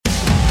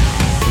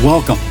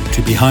Welcome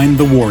to Behind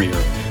the Warrior,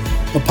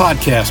 a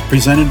podcast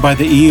presented by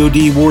the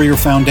EOD Warrior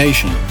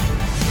Foundation.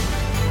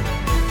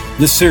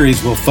 This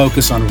series will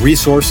focus on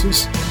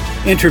resources,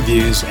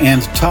 interviews,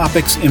 and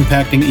topics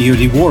impacting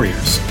EOD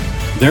warriors,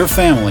 their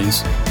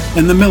families,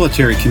 and the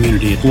military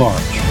community at large.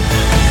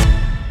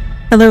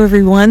 Hello,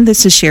 everyone.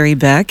 This is Sherry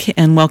Beck,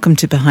 and welcome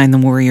to Behind the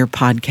Warrior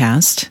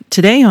podcast.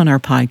 Today on our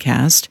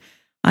podcast,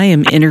 I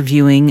am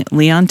interviewing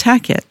Leon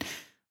Tackett.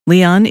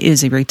 Leon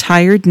is a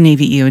retired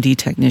Navy EOD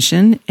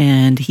technician,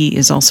 and he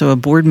is also a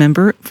board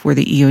member for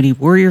the EOD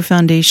Warrior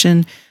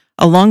Foundation,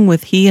 along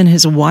with he and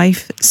his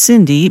wife,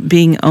 Cindy,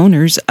 being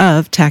owners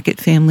of Tackett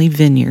Family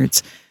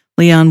Vineyards.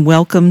 Leon,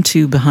 welcome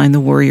to Behind the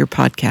Warrior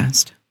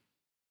podcast.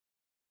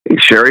 Hey,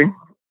 Sherry.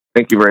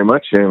 Thank you very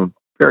much. I'm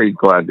very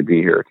glad to be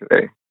here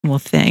today. Well,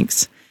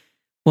 thanks.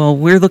 Well,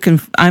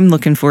 I'm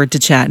looking forward to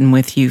chatting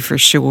with you for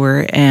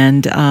sure.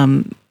 And,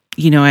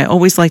 I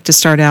always like to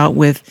start out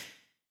with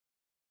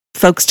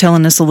folks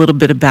telling us a little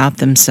bit about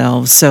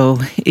themselves. So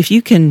if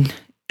you can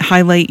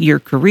highlight your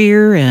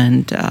career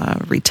and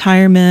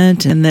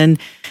retirement, and then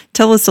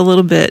tell us a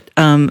little bit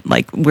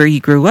like where you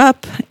grew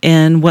up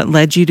and what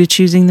led you to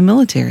choosing the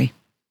military.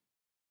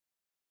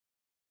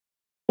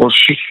 Well,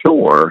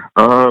 sure.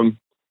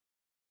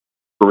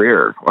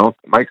 Career. Well,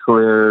 my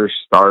career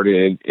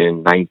started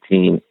in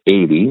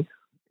 1980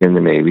 in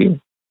the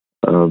Navy,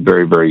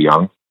 very, very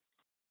young,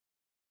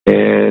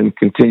 and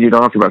continued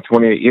on for about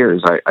 28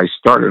 years. I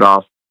started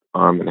off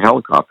in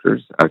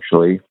helicopters,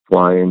 actually,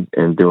 flying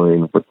and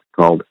doing what's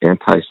called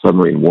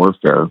anti-submarine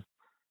warfare.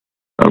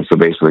 So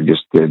basically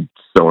just did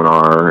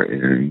sonar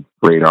and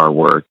radar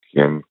work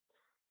and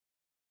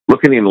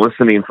looking and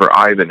listening for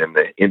Ivan in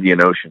the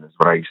Indian Ocean is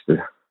what I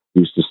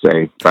used to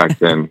say back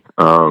then.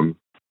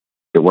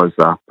 It was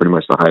pretty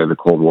much the height of the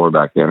Cold War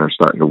back then, or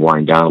starting to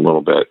wind down a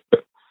little bit.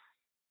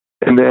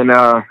 And then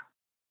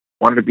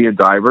wanted to be a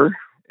diver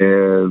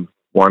and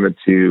wanted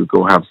to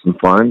go have some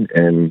fun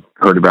and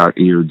heard about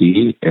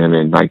EOD. And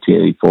in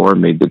 1984,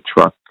 made the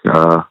truck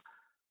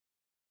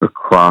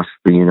across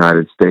the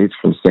United States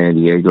from San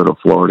Diego to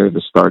Florida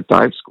to start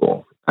dive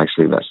school.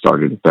 Actually, that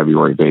started in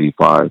February of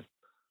 85.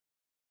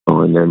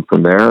 And then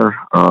from there,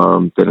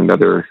 did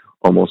another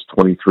almost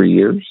 23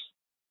 years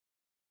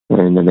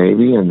in the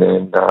Navy, and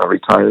then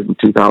retired in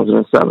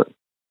 2007.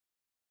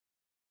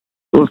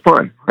 It was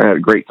fun. I had a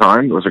great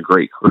time. It was a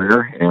great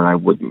career, and I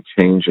wouldn't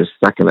change a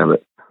second of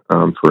it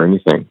for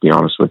anything, to be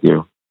honest with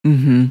you.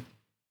 Mm-hmm.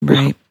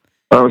 Right.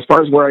 As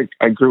far as where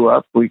I grew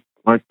up,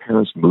 my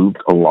parents moved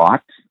a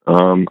lot.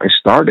 I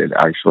started,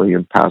 actually,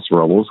 in Paso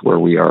Robles, where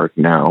we are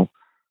now.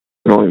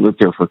 I only lived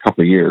there for a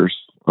couple of years.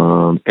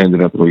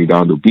 Ended up in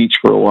Redondo Beach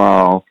for a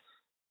while.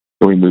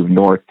 Then we moved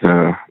north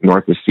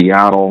of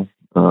Seattle.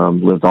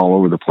 Lived all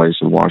over the place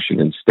in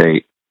Washington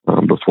State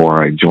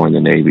before I joined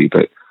the Navy,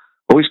 but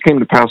always came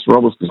to Paso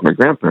Robles because my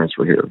grandparents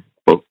were here,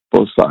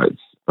 both sides.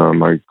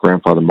 My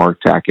grandfather,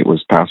 Mark Tackett,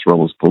 was Paso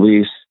Robles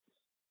Police.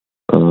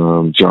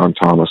 John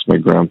Thomas, my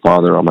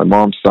grandfather on my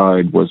mom's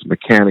side, was a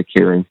mechanic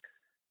here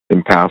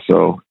in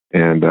Paso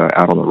and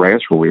out on the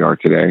ranch where we are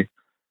today.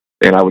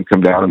 And I would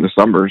come down in the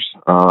summers,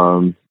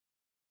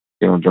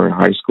 during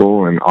high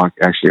school and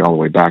actually all the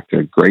way back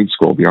to grade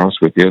school, to be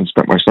honest with you, and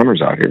spent my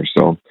summers out here.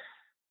 So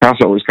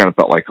Paso always kind of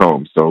felt like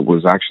home. So it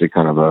was actually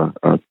kind of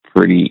a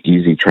pretty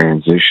easy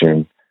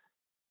transition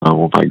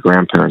when my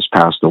grandparents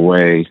passed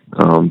away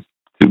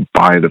to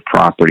buy the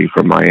property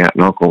from my aunt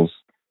and uncles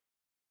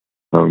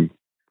who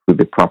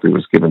the property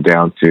was given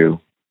down to.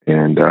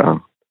 And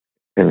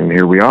then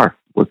here we are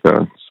with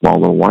a small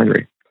little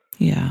winery.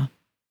 Yeah,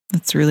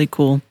 that's really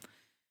cool.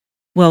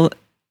 Well,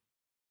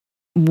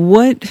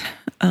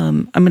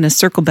 I'm going to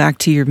circle back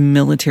to your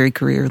military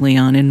career,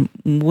 Leon, and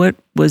what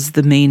was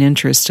the main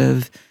interest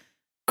of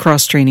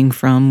cross-training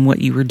from what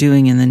you were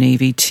doing in the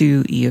Navy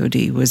to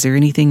EOD? Was there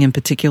anything in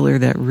particular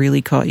that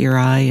really caught your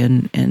eye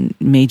and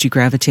made you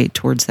gravitate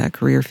towards that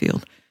career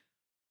field?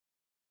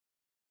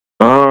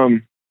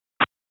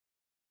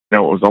 It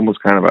was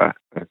almost kind of a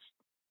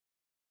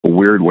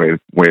weird way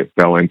it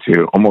fell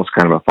into, almost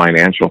kind of a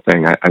financial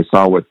thing. I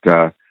saw what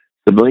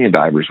civilian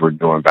divers were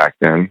doing back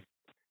then,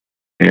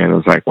 and it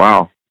was like,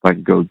 wow, if I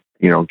could go,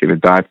 get a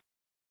dive,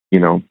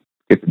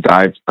 get the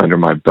dives under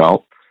my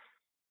belt,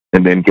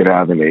 and then get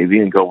out of the Navy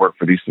and go work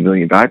for these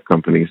civilian dive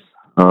companies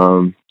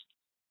and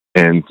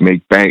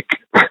make bank,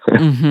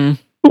 mm-hmm.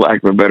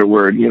 lack of a better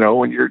word.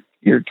 When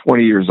you're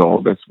 20 years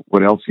old, that's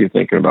what else are you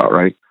thinking about,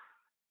 right?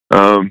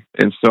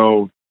 And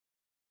so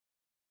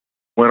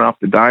went off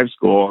to dive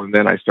school, and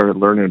then I started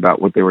learning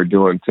about what they were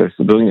doing to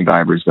civilian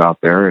divers out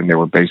there, and they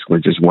were basically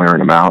just wearing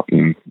them out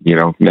and,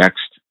 next.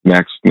 And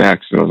I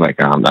was like,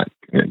 oh, I'm not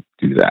going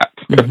to do that.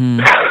 Mm-hmm.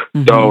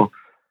 Mm-hmm. So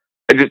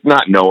I just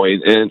not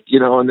knowing, and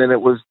then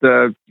it was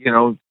the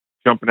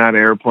jumping out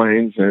of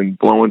airplanes and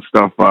blowing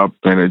stuff up,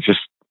 and it just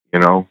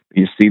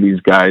you see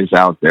these guys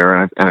out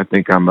there, and I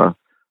think I'm a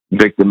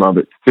victim of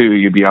it too.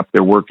 You'd be up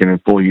there working in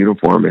full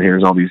uniform, and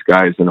here's all these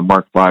guys in a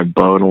Mark V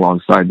boat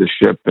alongside the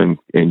ship and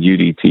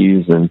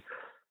UDTs, and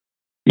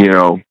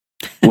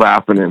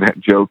laughing and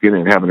joking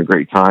and having a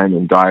great time,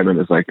 and Diamond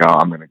is like, oh,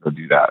 I'm going to go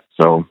do that.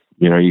 So,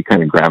 you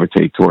kind of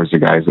gravitate towards the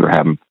guys that are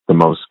having the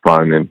most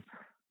fun, and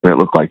it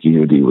looked like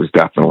EOD was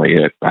definitely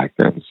it back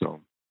then. So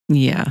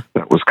yeah,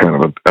 that was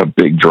kind of a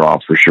big draw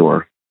for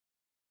sure.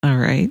 All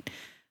right.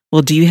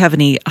 Well, do you have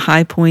any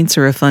high points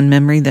or a fun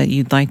memory that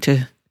you'd like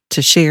to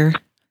share?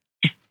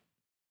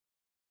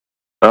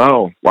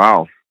 Oh,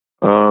 wow.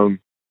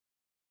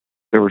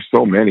 There were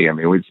so many. I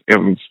mean, it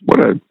was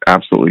what an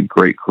absolutely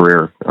great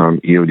career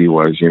EOD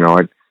was.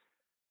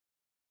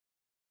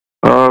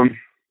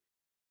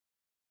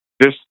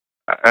 Just,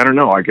 I don't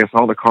know. I guess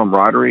all the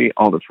camaraderie,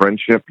 all the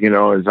friendship,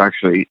 is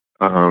actually,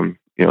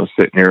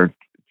 sitting here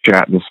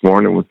chatting this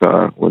morning with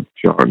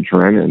John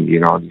Dren and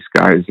these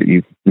guys that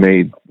you've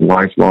made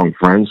lifelong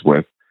friends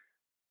with.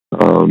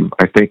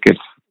 I think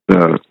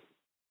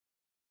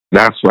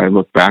that's what I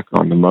look back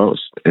on the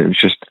most. And it's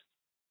just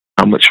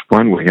how much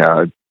fun we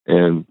had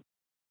and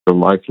the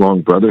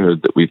lifelong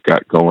brotherhood that we've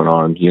got going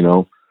on.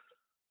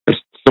 As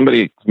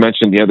somebody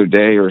mentioned the other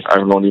day, or I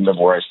don't even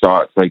remember where I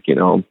saw it. It's like,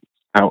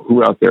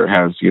 who out there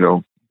has,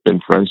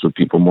 been friends with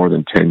people more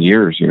than 10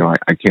 years?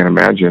 I can't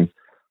imagine.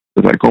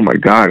 It's like, oh my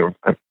God,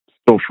 I'm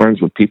still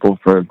friends with people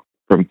from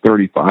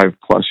 35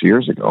 plus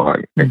years ago.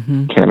 I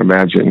can't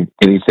imagine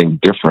anything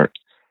different.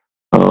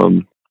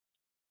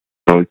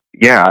 So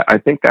yeah, I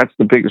think that's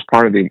the biggest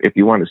part of if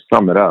you want to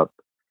sum it up,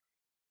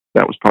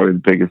 that was probably the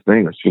biggest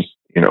thing. It's just,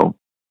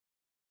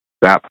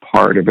 that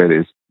part of it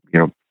is,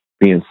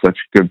 being such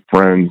good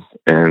friends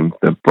and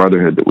the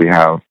brotherhood that we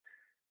have.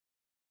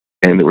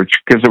 And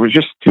because there was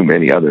just too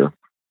many other,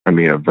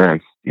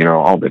 events,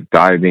 all the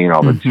diving,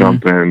 all the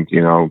jumping,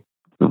 the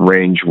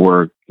range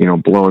work,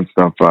 blowing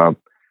stuff up,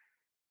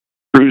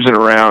 cruising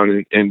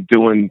around and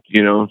doing,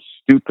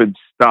 stupid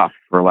stuff,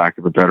 for lack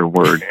of a better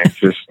word.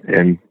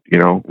 And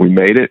we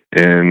made it,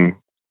 and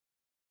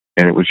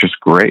it was just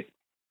great.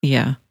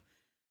 Yeah.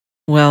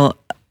 Well,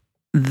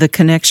 the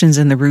connections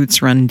and the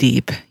roots run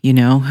deep.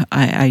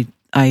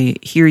 I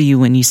hear you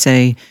when you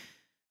say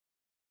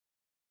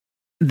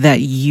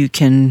that you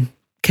can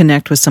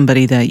connect with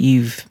somebody that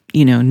you've,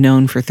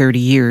 known for 30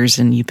 years,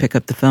 and you pick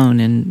up the phone,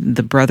 and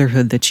the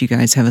brotherhood that you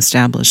guys have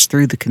established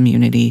through the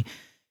community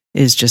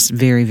is just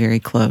very, very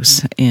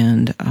close.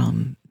 And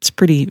it's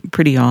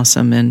pretty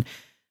awesome. And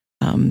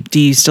do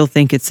you still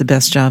think it's the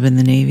best job in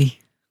the Navy?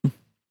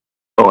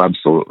 Oh,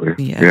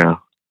 absolutely. Yeah.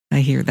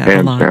 I hear that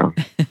a lot.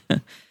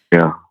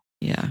 Yeah.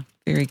 Yeah.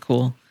 Very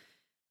cool.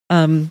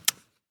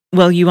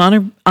 Well, you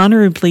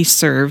honorably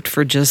served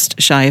for just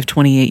shy of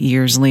 28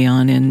 years,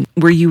 Leon. And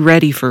were you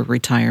ready for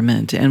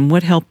retirement? And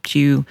what helped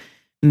you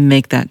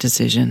make that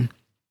decision?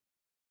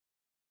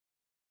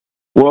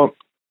 Well,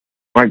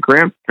 my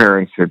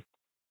grandparents had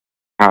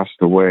passed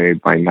away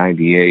by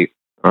 98,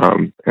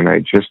 and I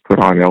just put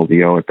on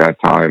LDO at that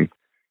time.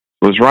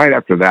 It was right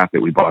after that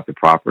we bought the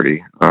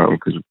property,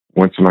 because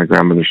went to my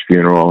grandmother's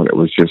funeral, and it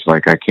was just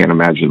like, I can't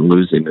imagine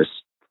losing this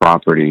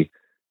property to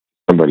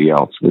somebody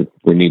else.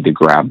 We need to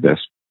grab this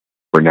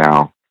for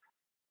now,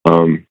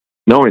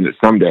 knowing that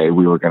someday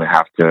we were going to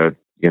have to,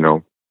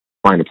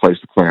 find a place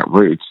to plant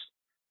roots.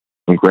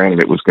 And granted,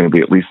 it was going to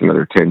be at least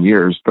another 10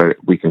 years, but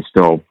we can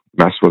still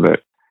mess with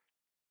it.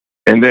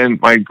 And then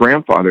my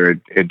grandfather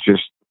had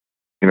just,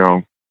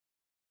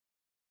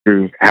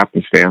 through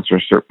happenstance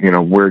or,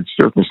 weird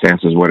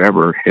circumstances,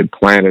 whatever, had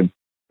planted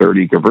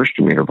 30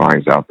 Gewürztraminer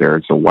vines out there.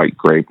 It's a white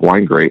grape,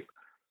 wine grape.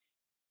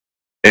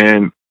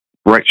 And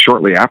right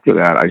shortly after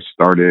that, I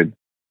started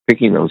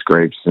picking those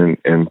grapes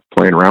and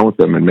playing around with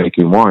them and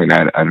making wine. I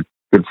had a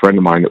good friend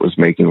of mine that was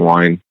making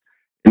wine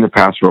in the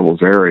Paso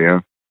Robles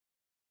area.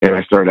 And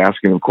I started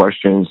asking him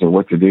questions and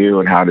what to do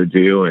and how to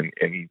do. And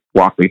he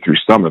walked me through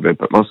some of it,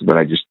 but most of it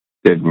I just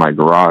did in my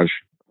garage,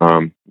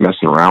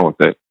 messing around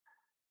with it.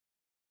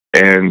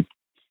 And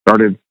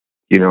started,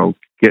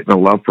 getting a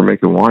love for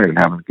making wine and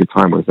having a good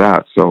time with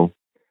that. So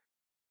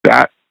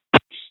that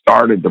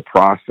started the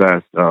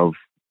process of,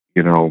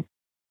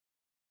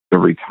 the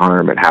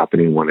retirement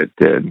happening when it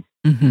did.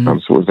 So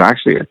it was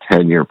actually a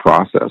 10-year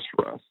process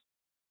for us,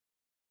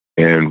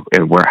 and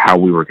how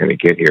we were going to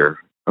get here.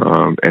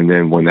 And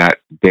then when that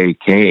day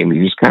came,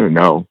 you just kind of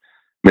know.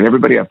 I mean,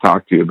 everybody I've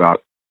talked to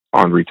about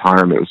on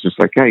retirement, it was just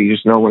like, hey, you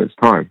just know when it's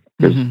time.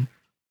 Because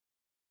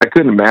I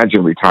couldn't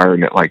imagine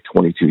retiring at like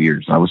 22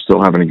 years. I was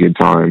still having a good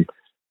time.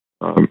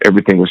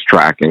 Everything was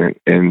tracking,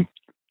 and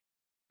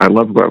I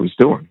loved what I was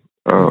doing.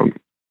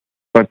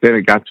 But then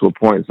it got to a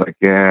point, it's like,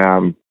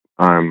 yeah,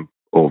 I'm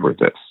over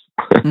this.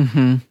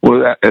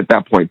 Well, at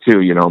that point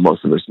too,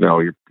 most of us know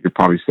you're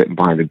probably sitting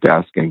behind a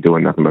desk and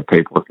doing nothing but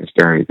paperwork and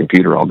staring at the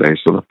computer all day.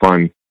 So the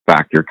fun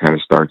factor kind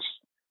of starts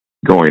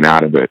going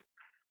out of it.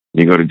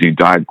 You go to do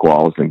dive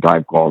quals, and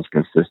dive quals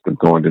consist of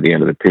going to the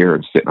end of the pier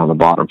and sitting on the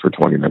bottom for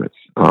 20 minutes.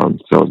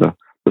 So the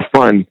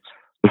fun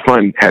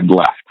had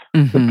left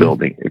the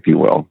building, if you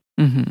will.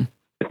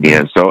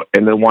 Yeah. So,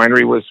 and the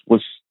winery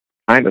was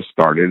kind of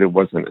started. It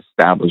wasn't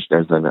established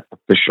as an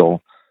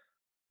official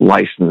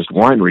licensed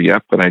winery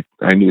yet, but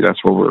I knew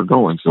that's where we were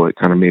going. So it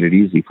kind of made it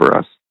easy for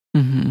us.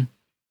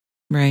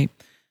 Right.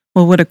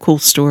 Well, what a cool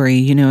story.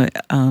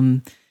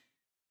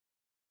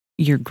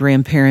 Your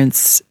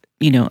grandparents,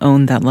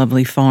 owned that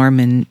lovely farm,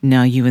 and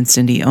now you and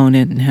Cindy own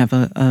it and have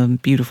a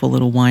beautiful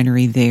little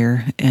winery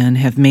there and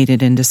have made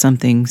it into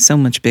something so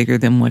much bigger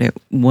than what it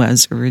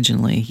was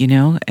originally,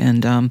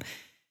 And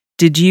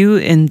did you,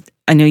 and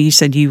I know you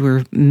said you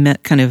were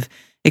kind of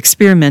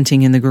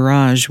experimenting in the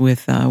garage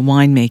with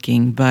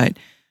winemaking, but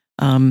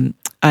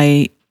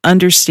I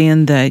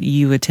understand that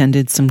you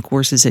attended some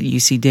courses at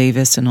UC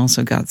Davis and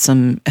also got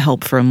some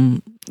help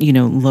from,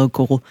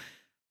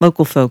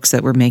 local folks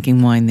that were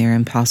making wine there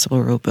in Paso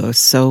Robles.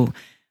 So,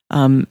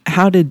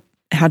 how did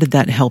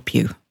that help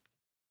you?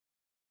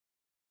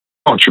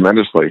 Oh,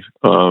 tremendously.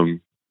 The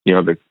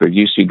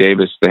UC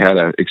Davis, they had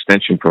an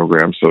extension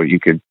program, so you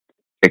could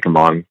take them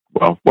on.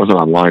 Well, it wasn't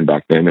online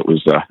back then. It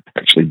was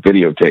actually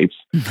videotapes.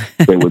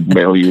 They would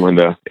mail you in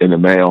the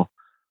mail,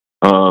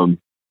 and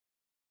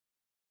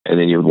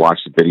then you would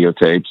watch the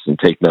videotapes and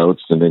take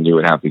notes, and then you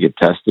would have to get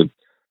tested.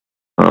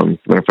 Matter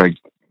of fact,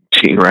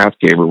 Gene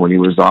Rathgaber, when he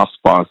was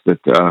OSPOS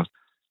at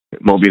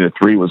Mobina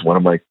 3, was one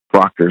of my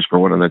proctors for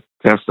one of the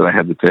tests that I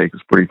had to take.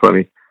 It's pretty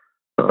funny.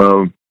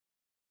 And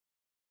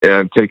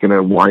taking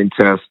a wine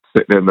test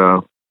sitting in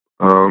the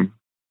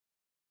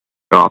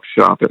op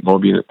shop at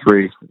Mobina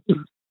 3.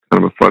 Kind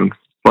of a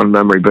fun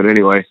memory. But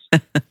anyway,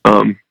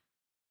 I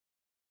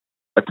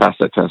passed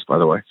that test, by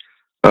the way.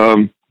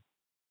 That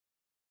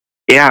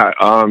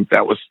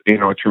was,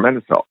 a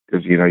tremendous help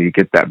because, you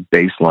get that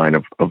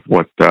baseline of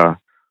what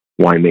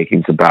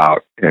winemaking's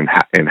about and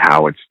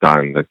how it's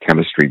done, the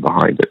chemistry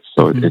behind it.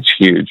 So it's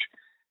huge.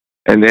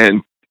 And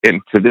then,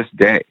 to this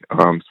day,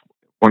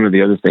 one of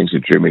the other things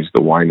that drew me to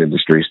the wine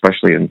industry,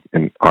 especially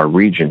in our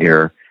region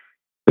here,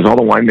 is all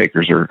the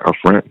winemakers are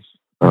friends.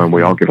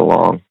 We all get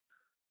along.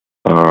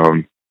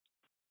 Some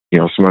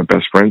of my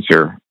best friends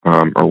here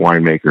are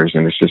winemakers,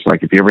 and it's just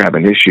like if you ever have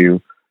an issue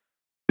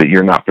that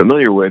you're not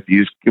familiar with,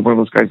 you just give one of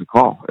those guys a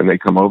call, and they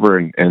come over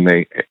and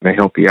they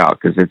help you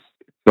out because it's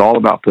all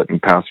about putting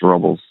Paso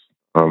Robles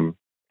on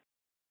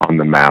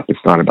the map.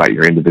 It's not about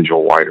your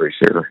individual wineries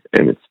here,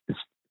 and it's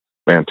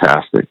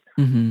fantastic.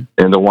 Mm-hmm.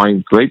 And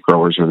the grape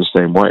growers are the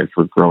same way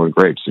for growing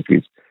grapes. If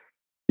you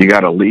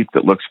got a leaf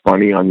that looks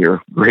funny on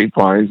your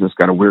grapevines, it's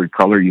got a weird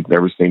color you've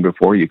never seen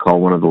before, you call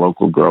one of the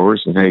local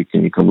growers and, hey,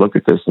 can you come look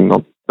at this? And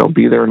they'll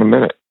be there in a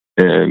minute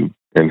and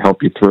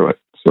help you through it.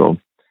 So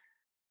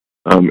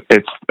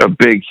it's a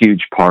big,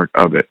 huge part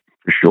of it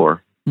for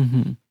sure.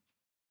 Mm-hmm.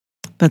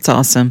 That's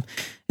awesome.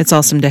 It's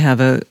awesome to have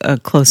a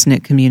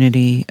close-knit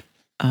community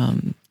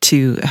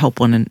to help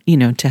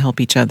to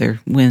help each other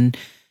when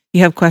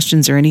you have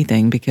questions or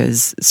anything,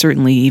 because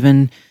certainly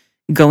even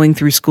going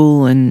through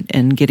school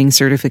and getting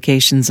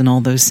certifications and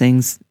all those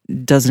things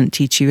doesn't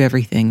teach you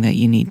everything that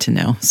you need to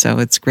know. So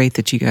it's great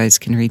that you guys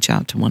can reach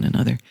out to one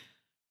another.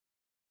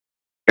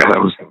 Yeah, that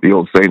was the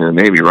old saying in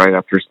the Navy, right?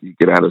 After you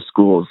get out of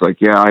school, it's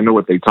like, yeah, I know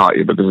what they taught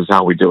you, but this is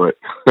how we do it.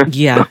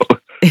 Yeah, so,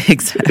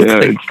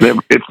 exactly. Yeah,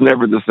 it's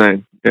never the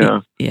same.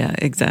 Yeah. Yeah,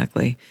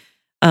 exactly.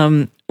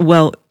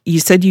 Well, you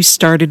said you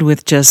started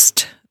with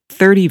just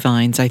 30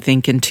 vines, I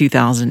think, in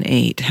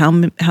 2008.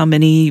 How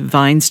many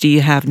vines do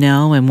you have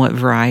now, and what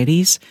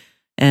varieties?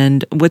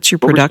 And what's your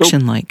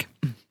production like?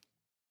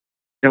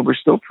 Yeah, we're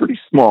still pretty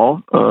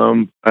small,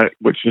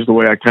 which is the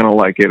way I kind of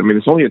like it. I mean,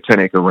 it's only a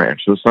 10-acre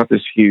ranch, so it's not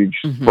this huge,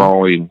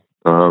 sprawling,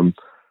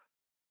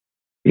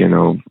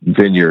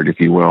 vineyard, if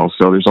you will.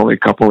 So there's only a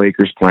couple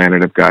acres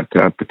planted. I've got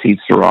Petite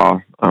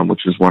Syrah,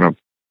 which is one of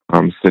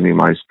Cindy and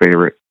my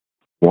favorite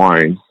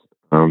wines.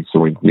 So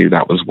we knew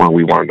that was one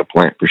we wanted to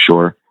plant for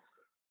sure.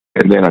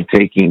 And then I'm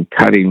taking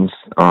cuttings,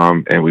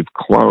 and we've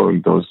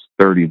cloned those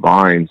 30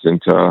 vines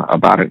into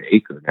about an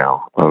acre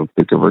now of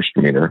the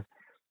Gewürztraminer.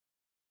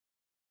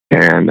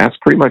 And that's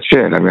pretty much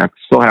it. I mean, I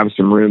still have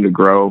some room to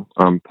grow,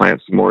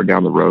 plant some more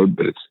down the road,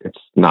 but it's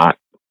not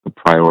a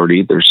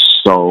priority. There's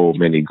so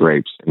many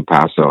grapes in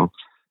Paso,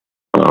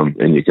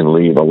 and you can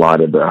leave a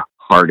lot of the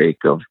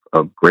heartache of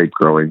grape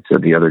growing to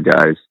the other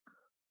guys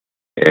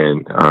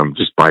and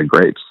just buy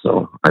grapes.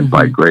 So I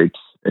buy grapes,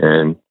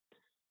 and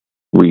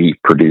we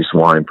produce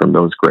wine from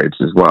those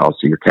grapes as well.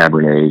 So your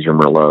Cabernets, your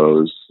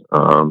Merlots,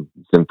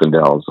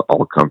 Zinfandels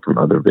all come from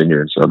other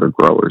vineyards, other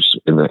growers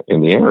in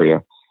the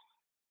area.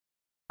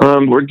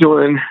 We're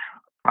doing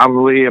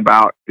probably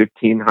about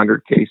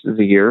 1,500 cases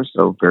a year,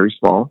 so very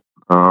small,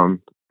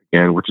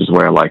 again, which is the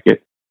way I like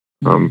it.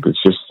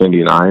 It's just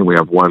Cindy and I. We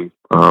have one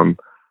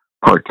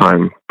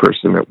part-time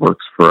person that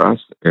works for us,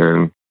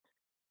 and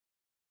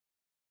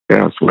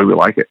yeah, that's the way we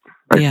like it.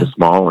 Nice and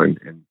small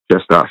and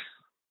just us.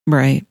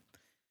 Right.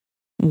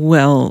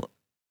 Well,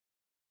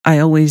 I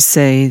always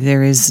say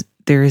there is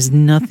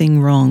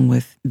nothing wrong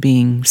with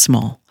being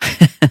small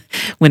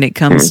when it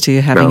comes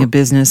to having a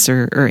business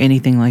or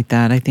anything like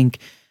that. I think,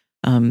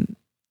 I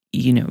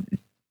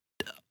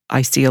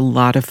see a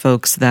lot of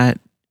folks that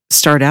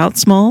start out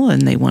small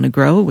and they want to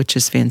grow, which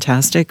is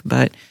fantastic,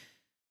 but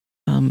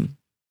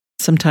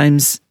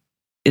sometimes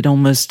it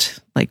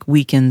almost like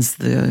weakens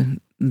the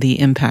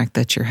impact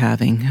that you're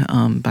having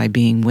by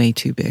being way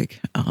too big.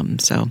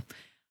 So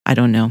I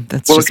don't know.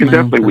 That's well, it just can my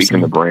own definitely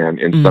weaken personal. the brand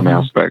in some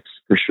aspects,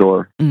 for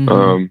sure.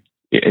 Mhm.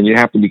 And you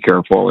have to be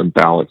careful and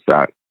balance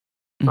that,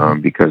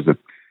 Mhm. because if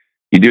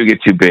you do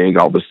get too big,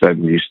 all of a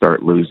sudden you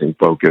start losing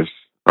focus.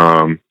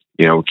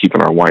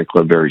 Keeping our wine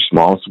club very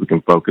small so we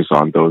can focus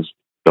on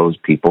those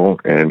people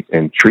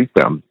and treat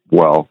them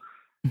well.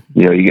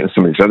 You get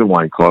some of these other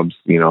wine clubs,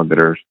 that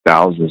are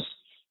thousands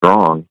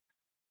strong,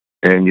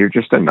 and you're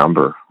just a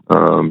number.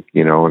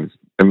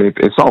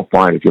 It's all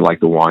fine if you like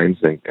the wines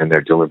and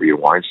they deliver your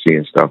wine fee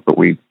and stuff, but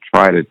we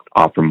try to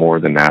offer more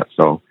than that.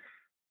 So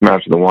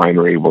after the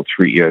winery will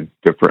treat you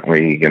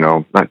differently,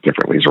 not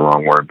differently is the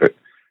wrong word, but,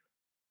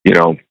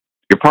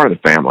 you're part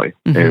of the family.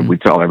 And we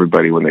tell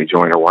everybody when they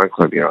join our wine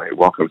club, hey,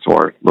 welcome to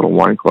our little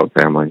wine club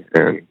family.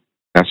 And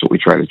that's what we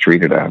try to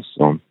treat it as.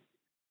 So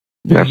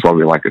that's why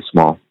we like it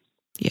small.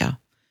 Yeah.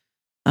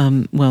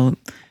 Well,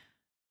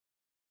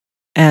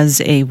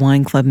 as a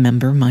wine club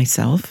member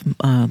myself,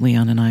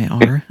 Leon and I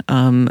are,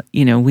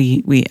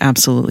 we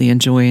absolutely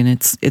enjoy, and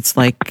it's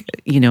like,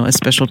 a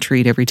special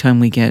treat every time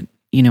we get,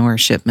 our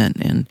shipment,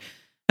 and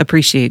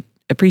appreciate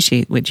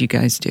what you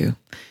guys do.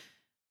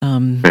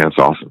 That's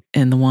awesome.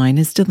 And the wine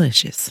is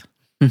delicious.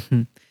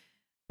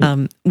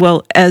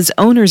 Well, as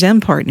owners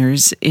and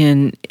partners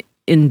in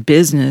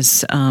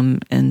business,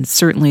 and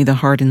certainly the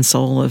heart and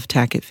soul of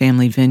Tackett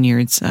Family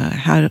Vineyards,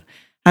 how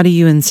do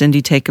you and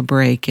Cindy take a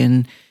break,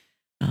 and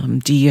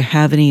do you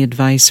have any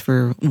advice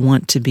for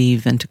want-to-be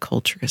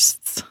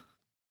viticulturists?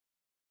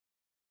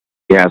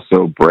 Yeah,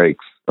 so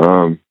breaks.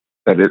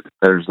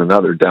 There's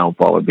another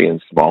downfall of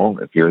being small.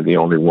 If you're the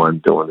only one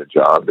doing the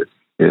job, it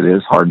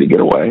is hard to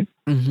get away.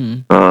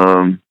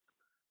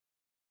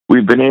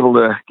 We've been able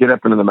to get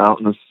up into the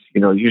mountains,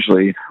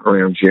 usually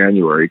around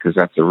January, because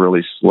that's a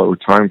really slow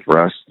time for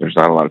us. There's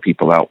not a lot of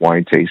people out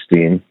wine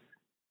tasting,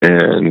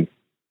 and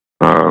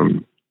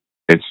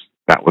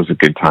that was a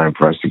good time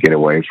for us to get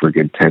away for a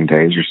good 10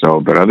 days or so.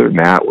 But other than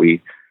that,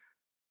 we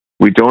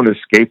don't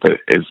escape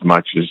it as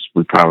much as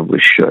we probably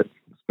should.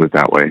 Let's put it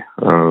that way.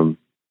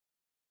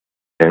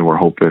 And we're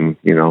hoping,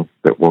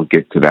 that we'll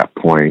get to that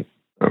point.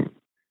 I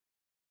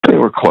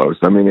think we're close.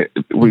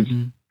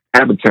 We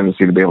have a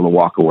tendency to be able to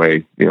walk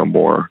away,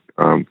 more,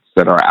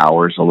 set our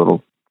hours a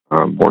little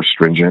more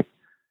stringent.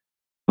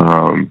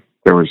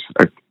 There was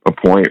a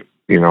point,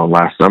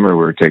 last summer we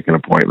were taking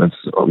appointments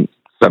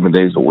 7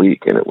 days a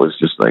week, and it was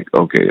just like,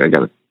 okay, I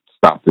got to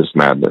stop this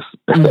madness.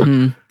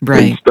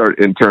 Right.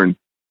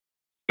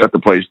 Shut the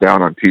place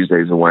down on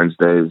Tuesdays and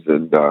Wednesdays,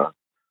 and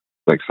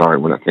sorry,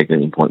 we're not taking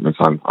any appointments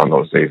on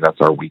those days.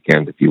 That's our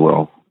weekend, if you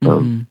will.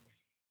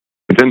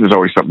 But then there's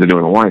always something to do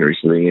in the winery,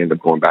 so then you end up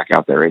going back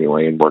out there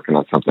anyway and working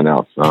on something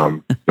else.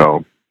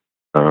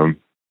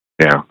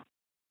 Yeah.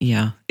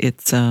 Yeah,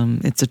 it's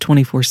a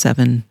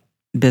 24/7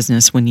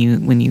 business when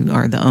you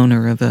are the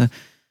owner of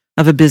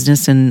a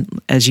business,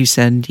 and as you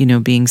said,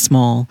 being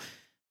small,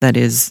 that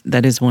is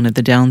one of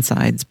the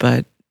downsides.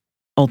 But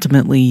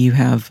ultimately, you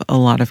have a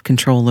lot of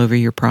control over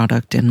your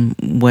product and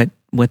what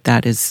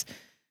that is,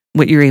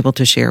 what you're able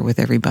to share with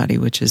everybody,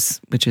 which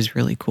is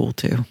really cool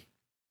too.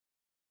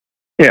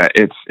 Yeah,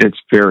 it's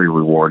very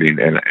rewarding,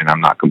 and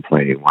I'm not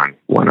complaining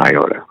one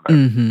iota.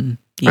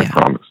 Yeah. I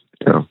promise.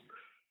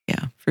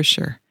 Yeah, for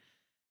sure.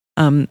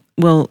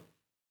 Well,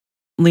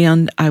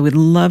 Leon, I would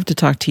love to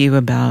talk to you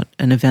about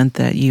an event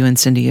that you and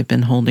Cindy have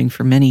been holding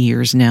for many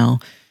years now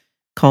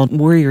called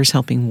Warriors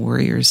Helping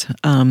Warriors.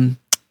 Can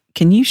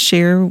you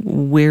share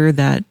where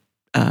that,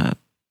 I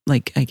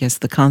guess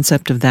the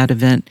concept of that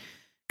event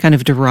kind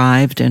of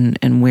derived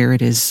and where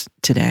it is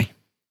today?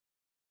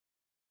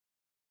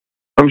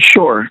 I'm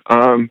sure.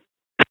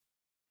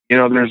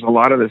 There's a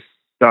lot of this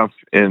stuff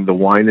in the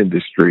wine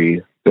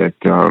industry that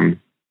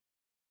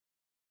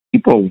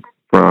people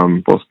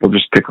from, we'll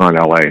just pick on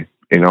LA.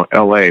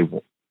 LA,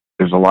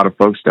 there's a lot of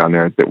folks down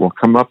there that will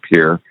come up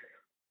here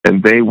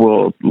and they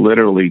will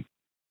literally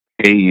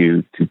pay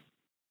you to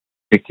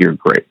pick your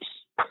grapes.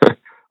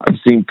 I've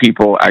seen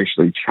people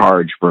actually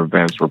charge for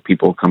events where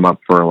people come up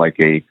for like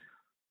a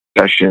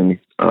session.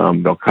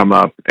 They'll come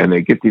up and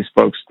they get these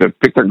folks to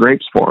pick their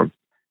grapes for them,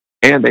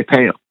 and they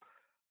pay them.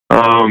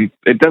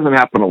 It doesn't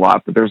happen a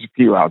lot, but there's a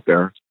few out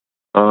there.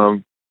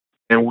 And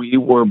we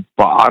were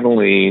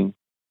bottling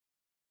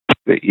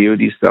the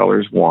EOD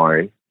Cellars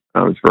wine. It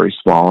was very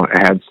small.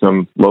 I had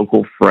some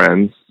local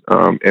friends,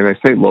 and I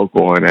say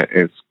local, and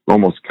it's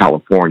almost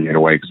California in a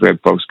way, because we had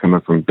folks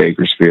coming from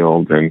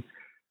Bakersfield and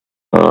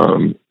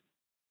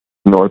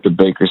north of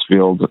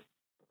Bakersfield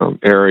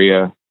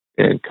area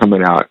and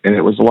coming out. And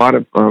it was a lot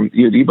of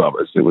EOD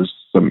bubbas. It was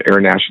some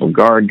Air National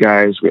Guard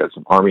guys. We had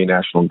some Army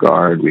National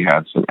Guard. We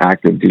had some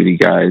active duty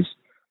guys.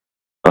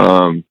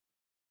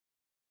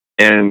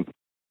 And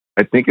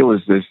I think it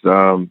was this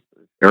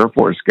Air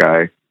Force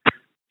guy,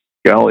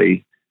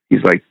 Skelly.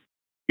 He's like,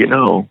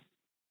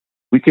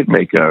 we could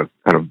make a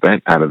kind of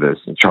event out of this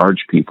and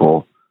charge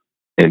people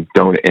and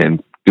do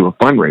a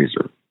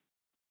fundraiser.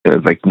 And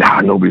it's like,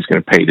 nobody's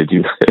going to pay to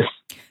do this.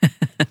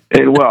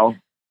 And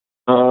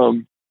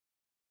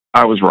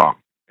I was wrong,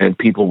 and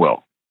people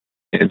will.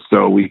 And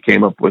so we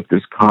came up with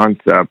this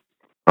concept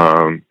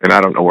And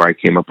I don't know where I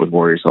came up with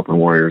Warriors Helping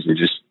Warriors. It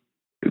just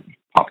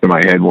popped in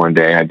my head one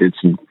day. I did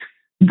some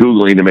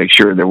Googling to make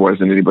sure there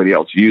wasn't anybody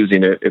else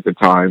using it at the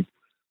time.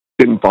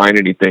 Didn't find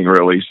anything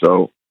really,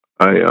 so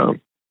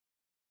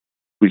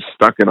we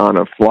stuck it on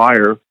a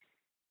flyer,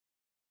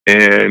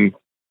 and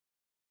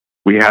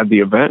we had the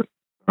event.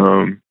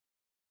 And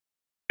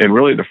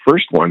really, the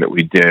first one that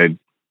we did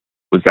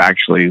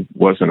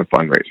wasn't a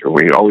fundraiser.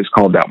 We always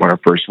called that one our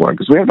first one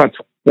because we had about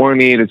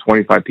 20 to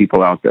 25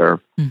 people out there.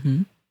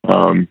 Mm-hmm.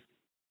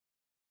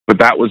 But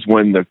that was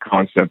when the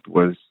concept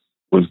was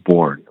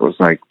born. It was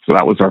so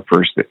that was our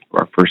first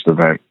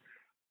event.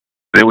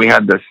 Then we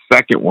had the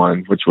second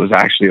one, which was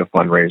actually a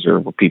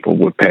fundraiser where people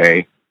would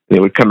pay. They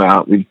would come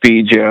out, we'd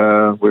feed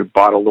you, we'd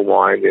bottle the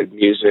wine, we had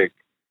music.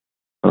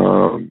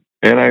 And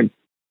I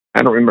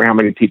don't remember how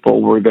many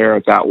people were there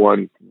at that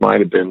one. Might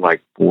have been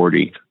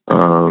 40.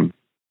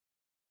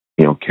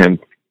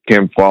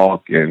 Ken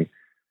Falk and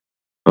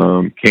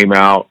came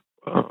out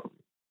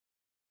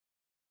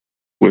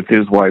with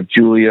his wife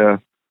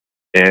Julia,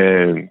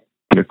 and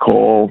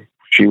Nicole.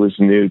 She was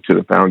new to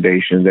the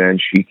foundation then.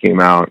 She came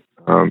out,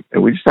 and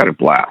we just had a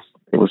blast.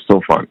 It was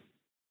so fun.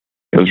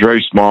 It was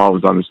very small. It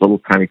was on this little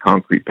tiny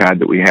concrete pad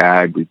that we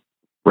had. We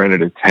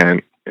rented a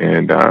tent,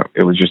 and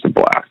it was just a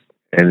blast.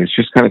 And it's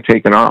just kind of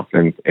taken off,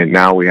 and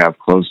now we have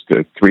close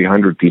to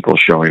 300 people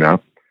showing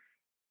up.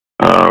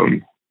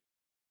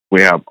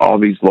 We have all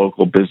these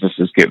local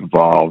businesses get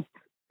involved,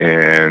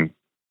 and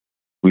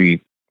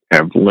we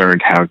have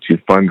learned how to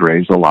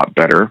fundraise a lot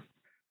better.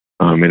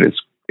 It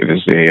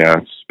is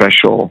a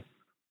special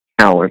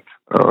talent.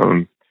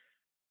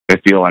 I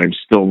feel I'm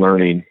still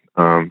learning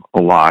a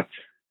lot,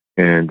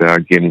 and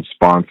getting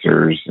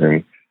sponsors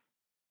and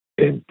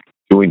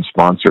doing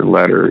sponsor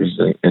letters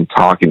and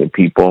talking to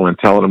people and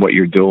telling them what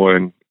you're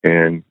doing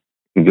and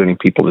getting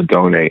people to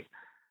donate.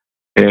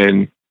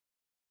 And,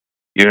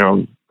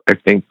 I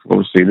think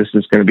we'll see, this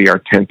is going to be our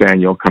 10th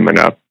annual coming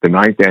up. The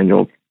 9th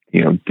annual,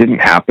 didn't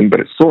happen,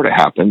 but it sort of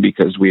happened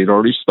because we had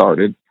already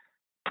started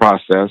the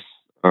process.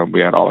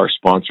 We had all our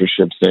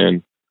sponsorships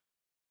in.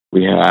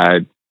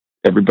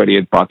 Everybody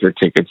had bought their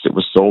tickets. It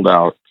was sold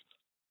out.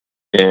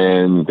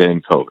 And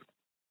then COVID.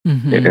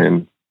 Mm-hmm.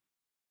 And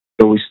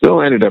so we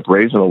still ended up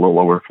raising a little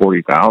over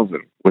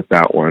 $40,000 with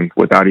that one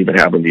without even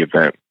having the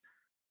event.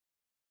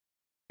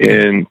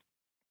 And,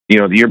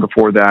 the year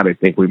before that, I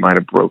think we might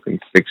have broken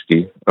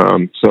 60.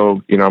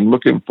 So, I'm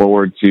looking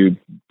forward to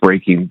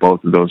breaking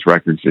both of those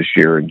records this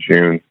year in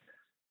June.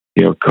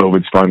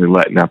 COVID's finally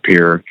letting up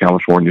here.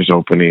 California's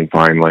opening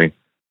finally.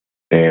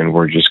 And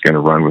we're just going to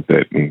run with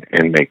it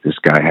and make this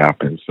guy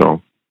happen.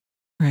 So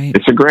right.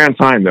 It's a grand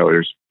time, though.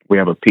 We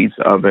have a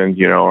pizza oven,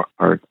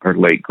 our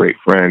late great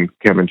friend,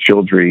 Kevin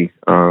Childrey.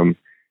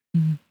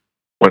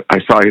 When I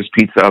saw his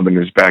pizza oven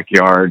in his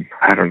backyard,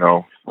 I don't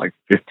know,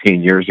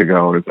 15 years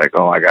ago, and it's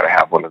I got to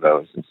have one of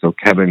those. And so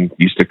Kevin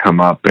used to come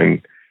up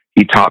and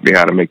he taught me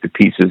how to make the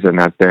pizzas in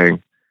that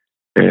thing.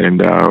 And,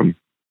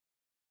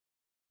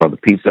 the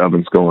pizza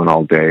oven's going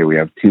all day. We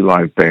have 2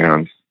 live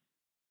bands.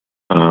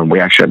 We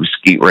actually have a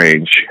skeet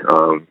range.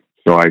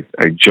 So I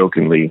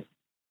jokingly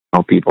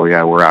tell people,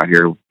 yeah, we're out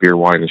here, beer,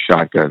 wine, and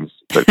shotguns,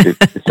 but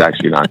it's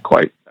actually not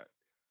quite.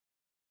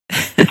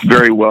 It's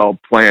very well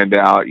planned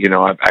out.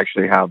 I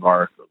actually have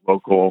our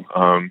local,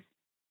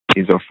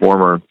 he's a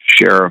former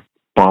sheriff,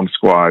 bomb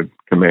squad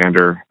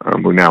commander,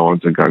 who now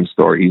owns a gun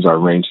store. He's our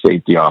range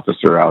safety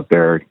officer out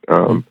there,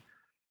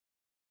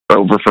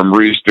 over from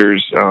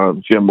Roosters,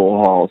 Jim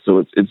Mulhall.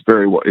 So it's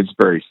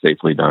very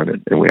safely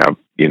done. And we have,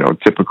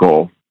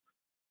 typical,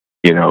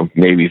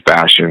 Navy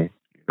fashion,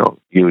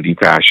 EOD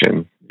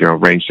fashion,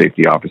 range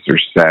safety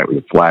officers set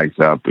with flags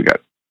up. We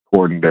got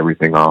cordoned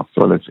everything off.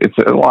 So it's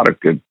a lot of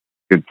good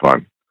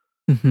fun.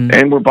 Mm-hmm.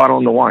 And we're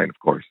bottling the wine, of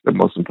course, the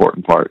most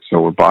important part. So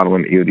we're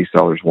bottling EOD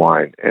Cellars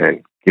wine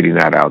and getting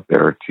that out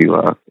there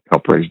to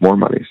help raise more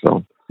money.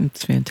 So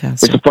it's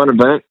fantastic. It's a fun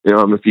event,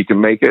 if you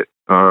can make it.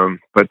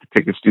 But the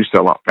tickets do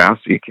sell out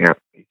fast, so you can't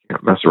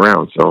mess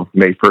around. So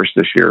May 1st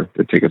this year,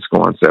 the tickets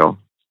go on sale.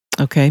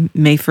 Okay,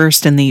 May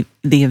 1st, and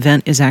the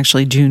event is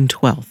actually June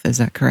 12th. Is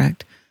that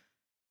correct?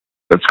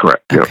 That's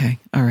correct. Okay,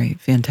 all right,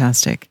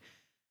 fantastic.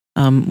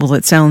 Well,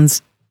 it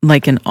sounds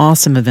like an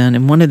awesome event,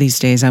 and one of these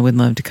days I would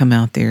love to come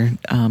out there,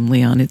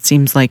 Leon. It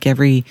seems like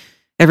every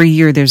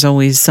year there's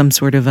always some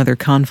sort of other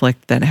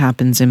conflict that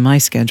happens in my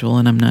schedule,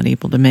 and I'm not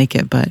able to make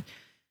it, but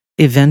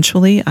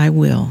eventually I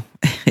will.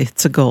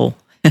 It's a goal.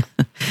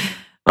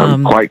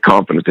 I'm quite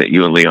confident that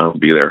you and Leon will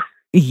be there.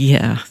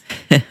 Yeah.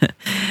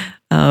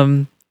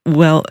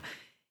 Well,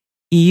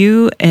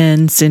 you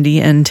and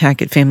Cindy and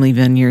Tackett Family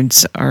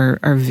Vineyards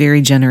are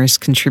very generous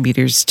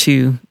contributors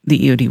to the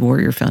EOD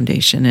Warrior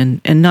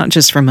Foundation, and not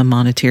just from a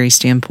monetary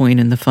standpoint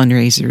in the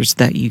fundraisers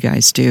that you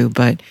guys do,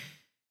 but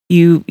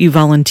you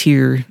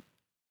volunteer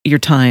your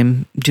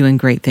time doing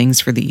great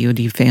things for the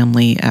EOD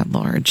family at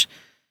large.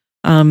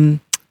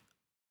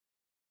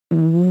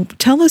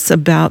 Tell us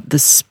about the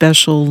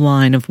special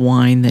line of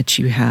wine that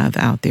you have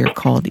out there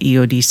called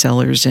EOD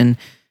Cellars and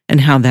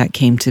how that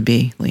came to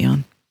be,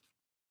 Leon.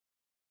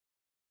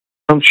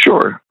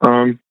 Sure.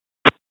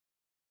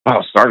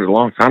 Wow, started a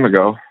long time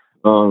ago.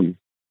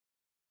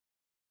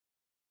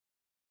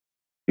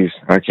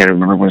 I can't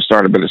remember when it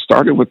started, but it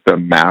started with the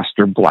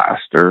Master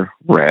Blaster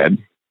Red.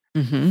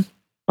 Mm-hmm.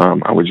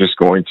 I was just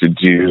going to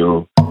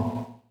do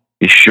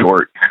a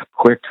short,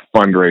 quick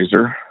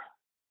fundraiser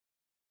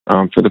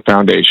for the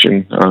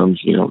foundation.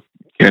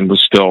 Ken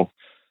was still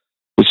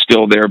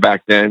there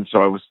back then,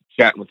 so I was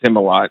chatting with him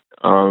a lot.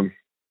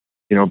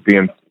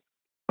 Being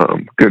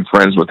good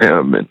friends with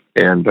him,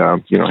 and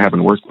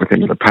having worked with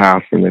him in the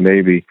past in the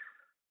Navy,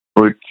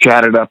 we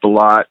chatted up a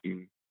lot.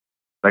 And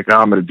like,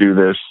 I'm going to do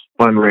this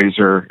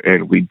fundraiser,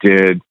 and we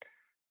had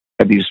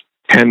these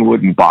 10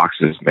 wooden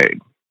boxes made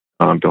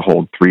to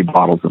hold 3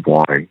 bottles of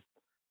wine,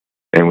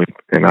 and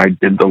I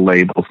did the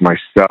labels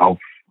myself,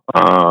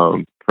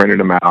 printed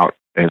them out,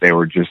 and they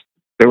were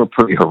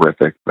pretty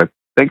horrific, but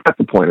they got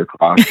the point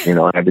across.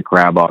 I had the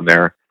crab on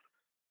there,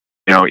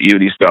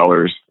 EOD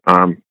Cellars,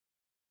 and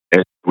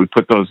we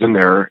put those in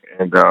there,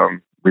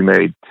 and we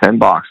made 10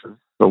 boxes,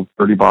 so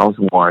 30 bottles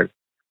of wine,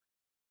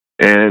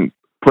 and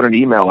put an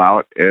email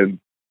out, and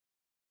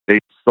they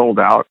sold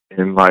out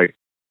in like,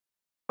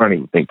 I don't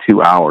even think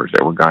 2 hours.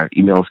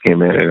 Emails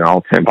came in, and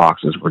all 10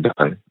 boxes were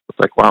done. It's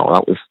like,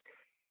 wow,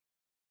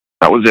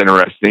 that was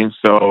interesting.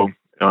 So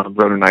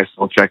wrote a nice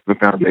little check to the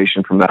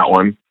foundation from that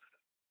one.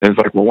 And it's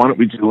like, well, why don't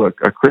we do a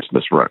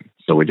Christmas run?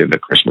 So we did the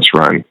Christmas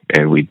run,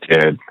 and we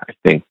did, I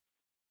think,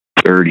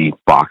 30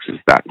 boxes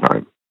that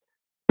time.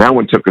 That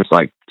one took us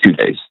like 2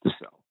 days to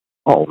sell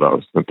all of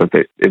those, but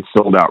it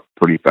sold out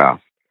pretty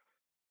fast.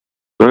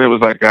 So it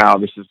was like,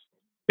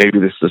 maybe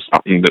this is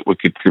something that we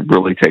could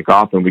really take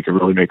off, and we could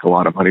really make a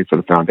lot of money for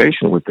the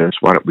foundation with this.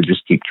 Why don't we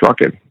just keep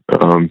trucking?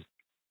 So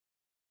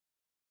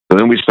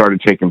then we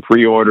started taking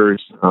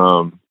pre-orders.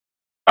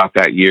 About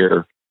that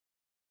year,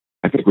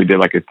 I think we did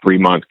like a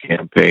 3-month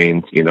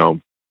campaign,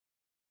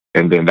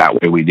 and then that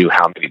way we knew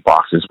how many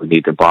boxes we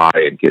need to buy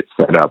and get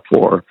set up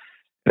for.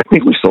 And I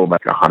think we sold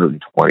like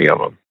 120 of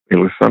them. It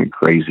was some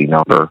crazy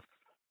number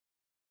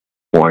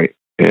point.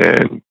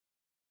 And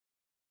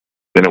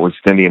then it was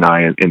Cindy and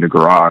I in the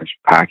garage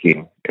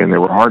packing, and they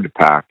were hard to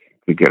pack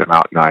to get them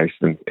out nice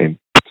and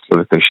so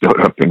that they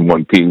showed up in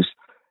one piece.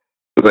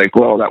 It was like,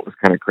 well, that was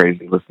kind of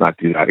crazy. Let's not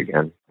do that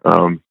again.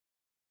 And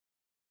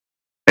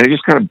it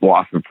just kind of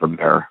blossomed from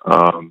there.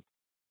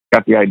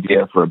 Got the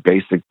idea for a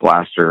basic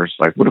blaster. It's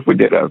like, what if we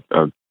did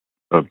a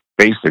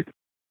basic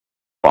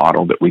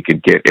bottle that we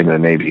could get in the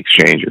Navy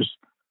exchanges?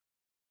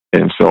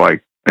 And so I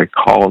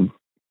called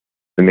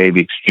the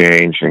Navy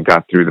exchange and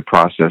got through the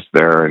process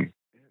there. And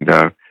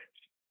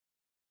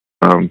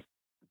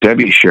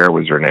Debbie Scher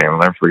was her name. I'll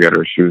never forget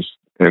her. She's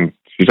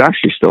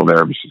actually still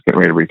there, but she's getting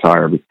ready to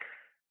retire. But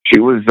she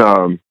was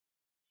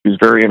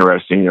very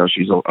interesting.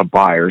 She's a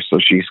buyer, so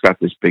she's got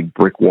this big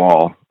brick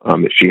wall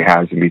that she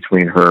has in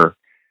between her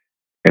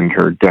and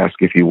her desk,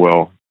 if you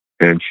will.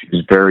 And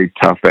she's a very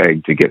tough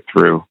egg to get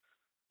through.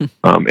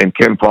 And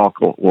Ken Falk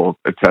will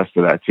attest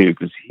to that too,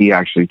 because he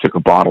actually took a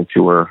bottle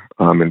to her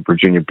in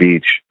Virginia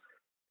Beach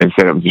and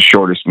said it was the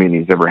shortest meeting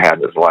he's ever had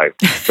in his life.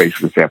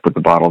 Basically said, put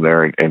the bottle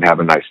there and have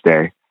a nice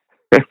day.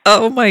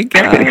 Oh my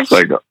gosh. It's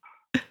like,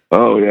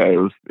 oh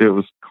yeah, it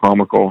was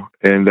comical.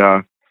 And,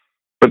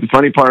 but the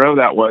funny part of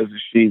that was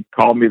she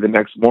called me the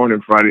next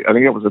morning, Friday. I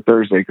think it was a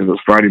Thursday, because it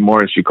was Friday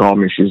morning. She called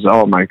me. She said,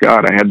 oh my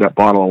God, I had that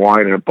bottle of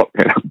wine and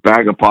a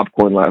bag of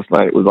popcorn last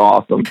night. It was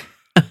awesome.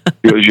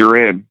 It goes, you're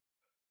in.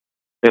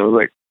 It was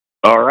like,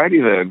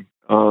 alrighty then.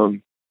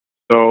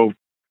 So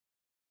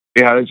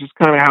yeah, it's just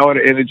kind of how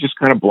it just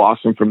kind of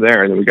blossomed from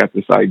there. And then we got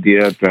this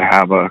idea to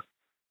have a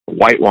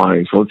white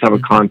wine. So let's have a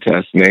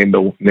contest, name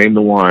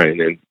the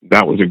wine. And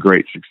that was a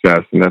great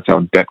success. And that's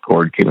how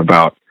Detcord came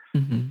about.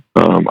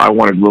 Mm-hmm. I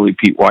wanted Willie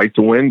Pete White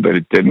to win, but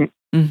it didn't.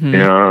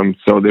 Mm-hmm.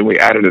 So then we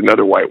added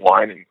another white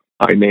wine, and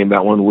I named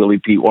that one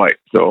Willie Pete White.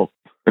 So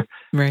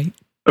right.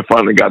 I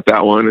finally got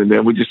that one, and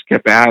then we just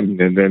kept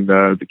adding. And then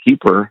the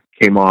keeper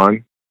came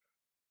on,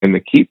 and the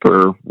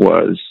keeper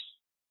is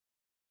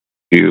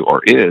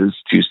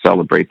to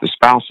celebrate the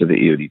spouse of the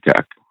EOD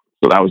Tech.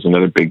 So that was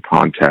another big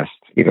contest,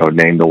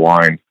 name the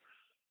wine.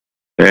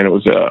 And it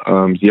was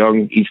a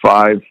young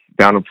E5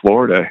 down in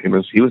Florida.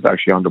 He was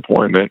actually on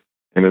deployment,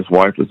 and his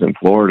wife was in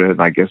Florida, and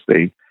I guess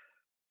they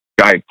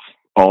Skyped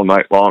all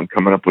night long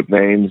coming up with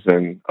names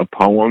and a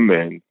poem,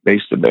 and they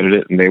submitted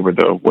it, and they were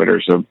the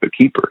winners of the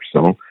keeper.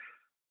 So,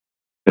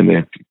 and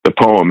then the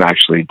poem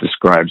actually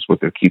describes what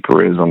the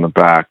keeper is on the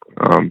back.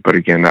 But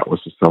again, that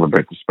was to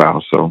celebrate the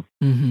spouse. So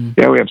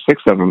yeah, we have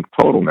 6 of them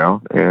total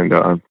now, and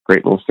a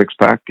great little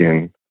 6-pack,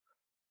 and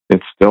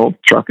it's still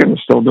trucking.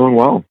 It's still doing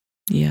well.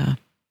 Yeah.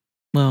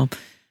 Well,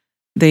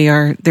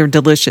 they're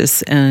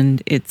delicious,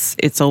 and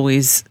it's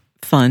always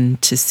fun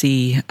to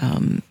see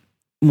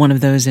one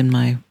of those in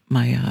my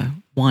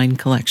wine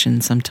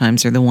collection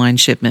sometimes, or the wine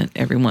shipment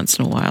every once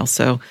in a while.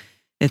 So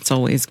it's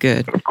always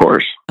good. Of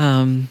course.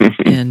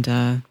 And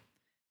I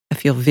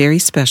feel very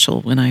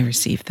special when I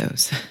receive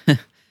those.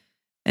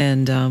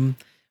 And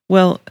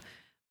well,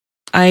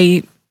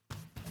 I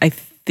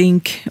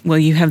think, well,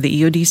 you have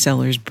the EOD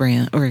Cellars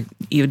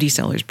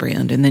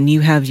brand, and then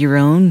you have your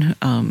own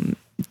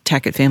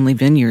Tackett Family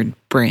Vineyard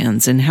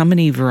brands, and how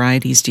many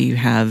varieties do you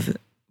have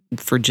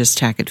for just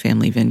Tackett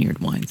Family Vineyard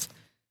wines?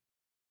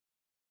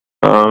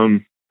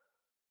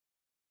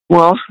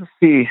 Well, let's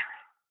see.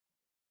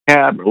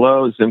 Cab,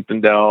 Merlot,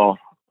 Zinfandel,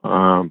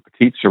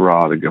 Petit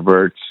Syrah, the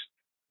Gewurz,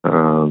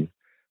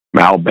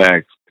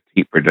 Malbecs,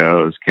 Petit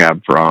Bordeaux,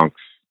 Cab Francs.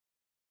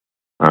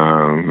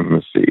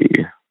 Let's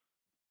see,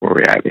 where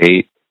we at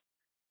 8.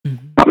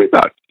 Mm-hmm. Probably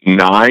about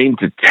 9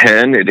 to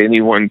 10 at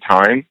any one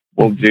time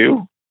we'll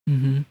do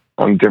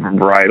on different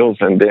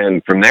varietals. And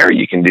then from there,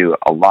 you can do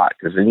a lot,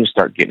 because then you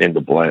start getting into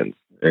blends,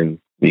 and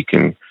you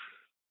can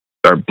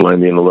start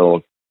blending a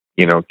little,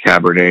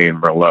 Cabernet and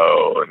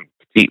Merlot and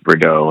Petit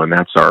Bordeaux, and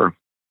that's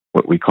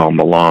what we call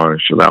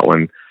melange. So that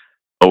one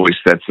always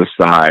sets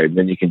aside.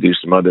 Then you can do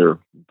some other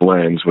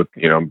blends with,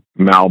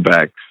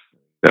 Malbecs,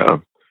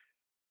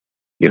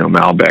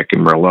 Malbec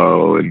and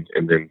Merlot,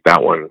 and then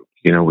that one,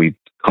 we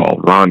call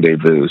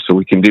Rendezvous. So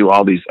we can do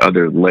all these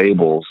other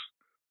labels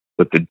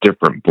with the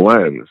different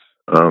blends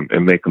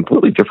and make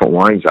completely different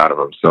wines out of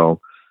them. So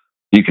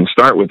you can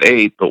start with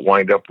 8, but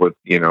wind up with,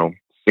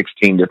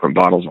 16 different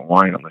bottles of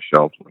wine on the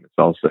shelf when it's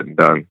all said and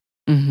done.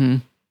 Mm-hmm.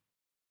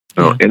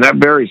 So, and that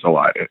varies a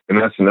lot. And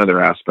that's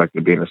another aspect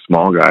of being a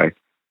small guy.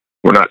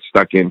 We're not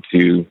stuck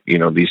into,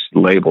 these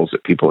labels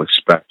that people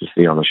expect to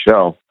see on the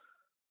shelf.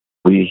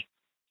 We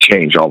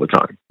change all the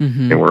time,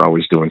 and we're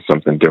always doing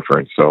something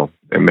different. So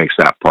it makes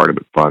that part of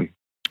it fun.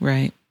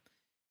 Right.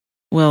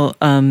 Well,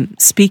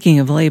 speaking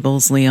of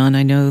labels, Leon,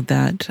 I know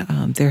that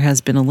there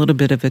has been a little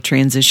bit of a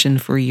transition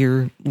for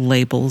your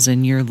labels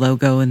and your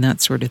logo and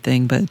that sort of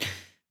thing, but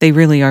they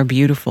really are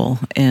beautiful.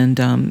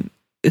 And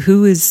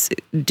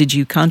did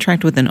you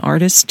contract with an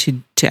artist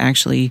to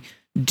actually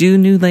do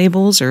new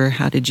labels, or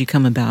how did you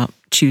come about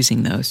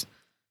choosing those?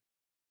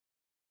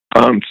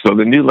 So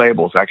the new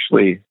labels,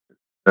 actually,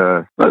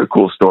 another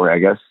cool story, I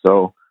guess.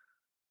 So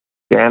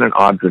Dan and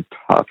Audra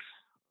Tufts,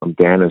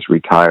 Dan is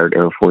retired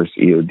Air Force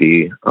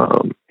EOD.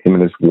 Him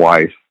and his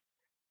wife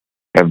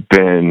have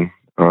been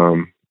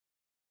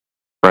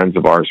friends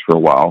of ours for a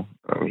while.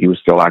 He was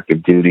still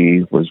active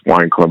duty, was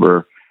wine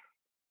clubber.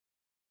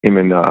 Him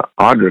and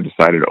Audra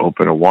decided to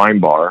open a wine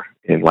bar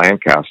in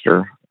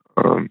Lancaster.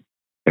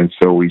 And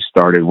so we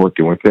started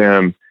working with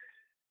them.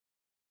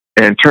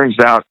 And it turns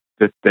out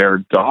that their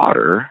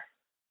daughter,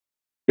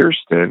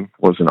 Kirsten,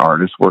 was an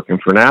artist working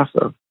for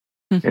NASA.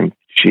 Mm-hmm. And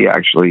she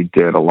actually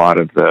did a lot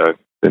of the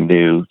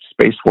new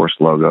Space Force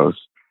logos.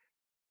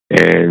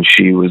 And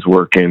she was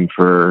working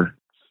for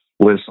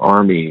Swiss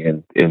Army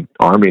and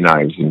Army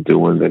knives and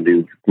doing the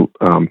new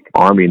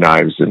Army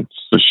knives. And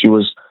so she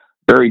was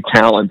very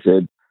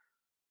talented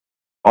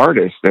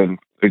artist. And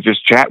I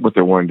just chat with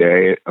her one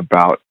day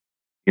about,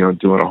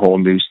 doing a whole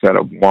new set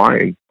of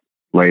wine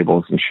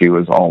labels, and she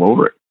was all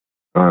over it.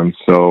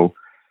 So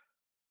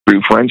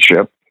through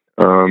friendship,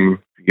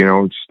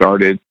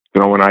 started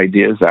throwing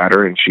ideas at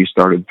her, and she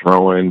started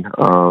throwing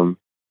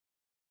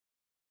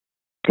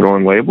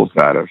labels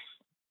at us.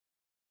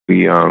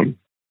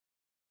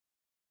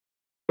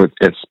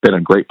 It's been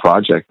a great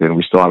project, and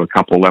we still have a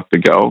couple left to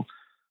go.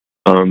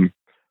 If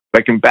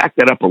I can back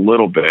that up a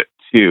little bit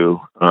too,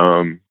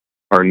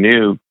 our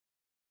new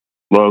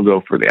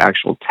logo for the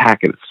actual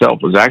Tackett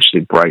itself was actually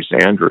Bryce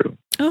Andrew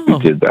who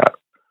did that.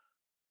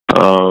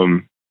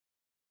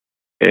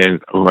 And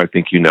I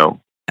think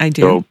I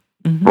do. So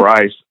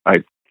Bryce,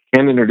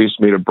 Ken introduced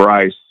me to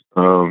Bryce.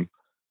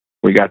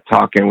 We got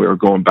talking. We were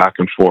going back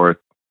and forth,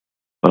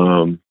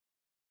 and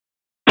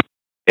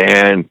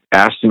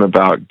asked him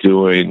about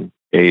doing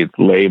a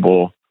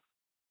label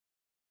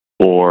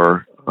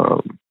for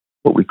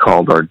what we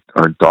called our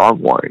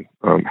dog wine.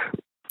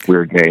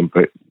 Weird name,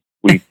 but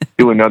we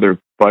do another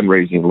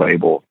fundraising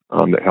label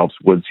that helps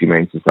Woods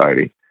Humane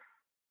Society.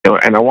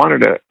 And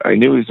I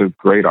knew he was a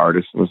great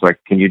artist, and was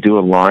like, can you do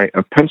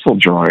a pencil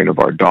drawing of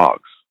our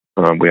dogs?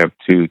 We have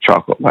 2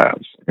 chocolate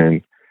labs.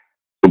 And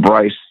so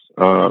Bryce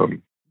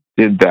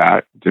did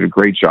that, did a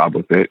great job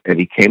with it, and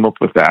he came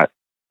up with that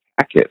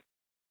packet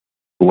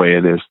the way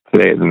it is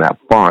today in that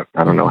font.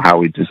 I don't know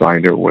how he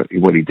designed it, what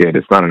he did.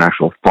 It's not an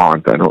actual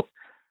font.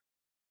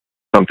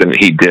 Something that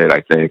he did,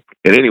 I think.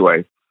 And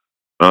anyway,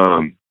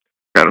 kind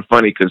of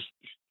funny because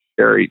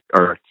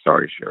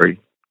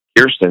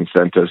Kirsten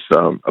sent us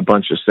a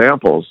bunch of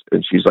samples,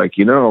 and she's like,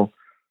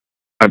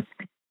 I've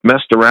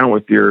messed around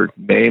with your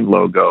name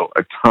logo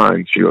a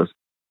ton. She goes,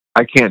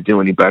 I can't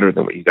do any better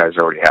than what you guys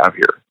already have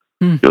here.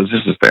 She goes,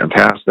 this is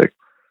fantastic.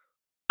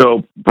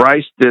 So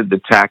Bryce did the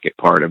Tackett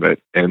part of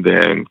it, and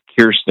then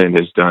Kirsten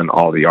has done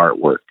all the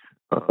artwork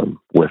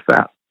with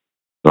that.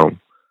 So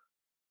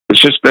it's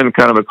just been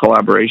kind of a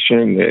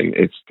collaboration, and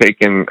it's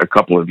taken a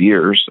couple of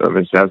years.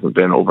 It hasn't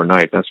been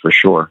overnight, that's for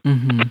sure.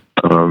 Mm-hmm.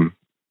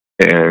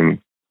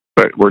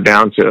 But we're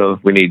down to,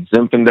 we need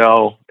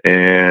Zinfandel,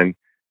 and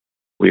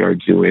we are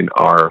doing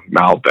our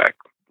Malbec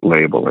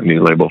label, a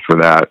new label for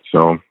that.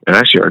 So, and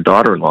actually our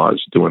daughter-in-law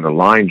is doing the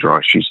line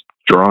drawing. She's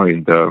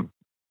drawing the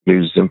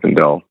new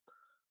Zinfandel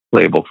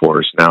label for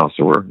us now.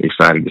 So we're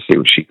excited to see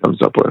what she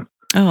comes up with.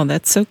 Oh,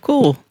 that's so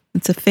cool.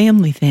 It's a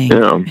family thing.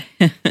 Yeah,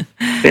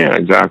 yeah,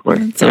 exactly.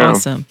 That's Yeah.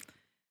 awesome.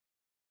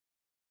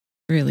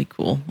 Really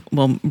cool.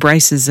 Well,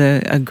 Bryce is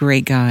a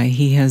great guy.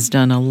 He has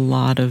done a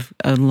lot of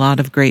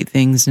great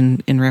things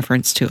in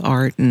reference to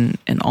art and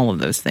all of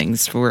those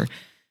things for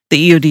the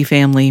EOD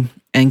family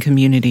and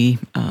community.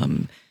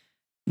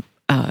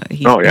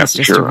 He's Oh yeah, just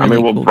for sure. a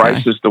really cool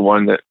Bryce guy. is the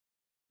one that,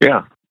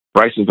 yeah,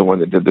 Bryce is the one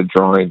that did the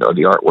drawing or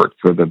the artwork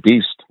for the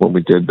Beast when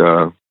we did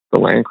the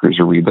Land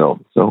Cruiser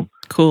rebuild. So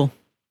Cool.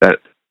 that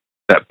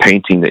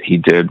painting that he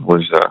did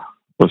was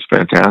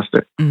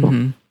fantastic.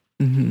 Mm-hmm.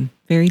 Mm-hmm.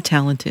 Very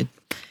talented.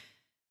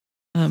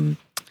 Well,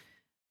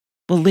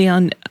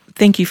 Leon,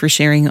 thank you for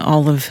sharing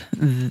all of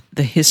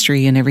the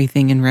history and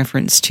everything in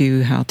reference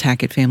to how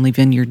Tackett Family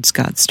Vineyards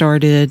got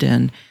started.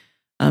 And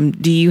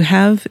do you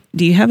have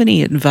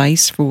any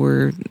advice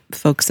for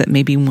folks that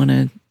maybe want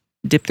to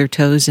dip their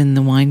toes in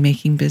the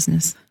winemaking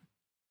business?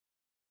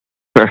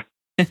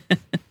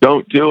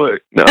 Don't do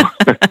it. No.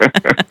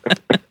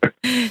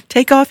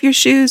 Take off your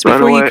shoes Run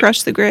before you away.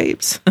 crush the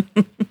grapes.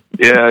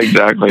 Yeah,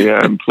 exactly.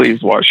 Yeah, and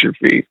please wash your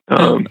feet.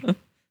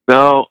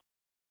 No,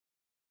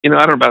 I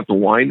don't know about the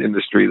wine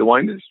industry. The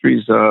wine industry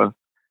is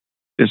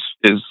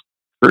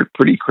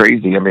pretty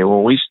crazy. I mean,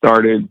 when we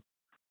started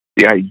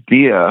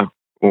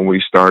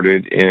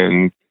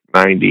in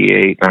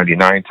 98,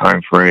 99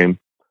 time frame,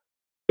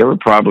 there were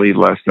probably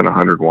less than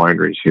 100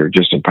 wineries here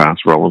just in Paso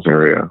Robles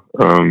area.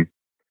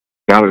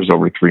 Now there's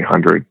over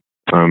 300.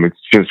 It's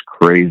just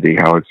crazy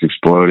how it's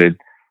exploded.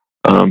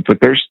 But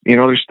there's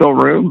still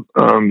room,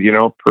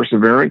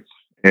 perseverance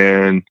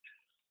and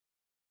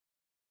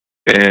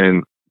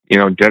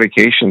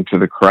dedication to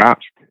the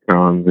craft,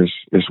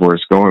 is where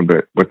it's going.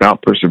 But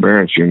without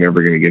perseverance, you're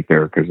never going to get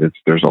there because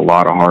there's a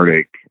lot of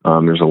heartache.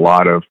 There's a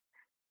lot of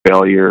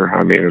failure.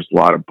 I mean, there's a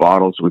lot of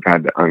bottles we've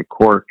had to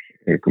uncork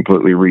and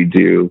completely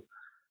redo,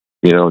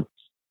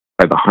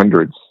 by the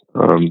hundreds.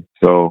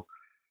 So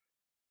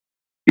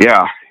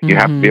yeah, you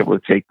have to be able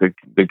to take the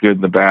good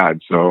and the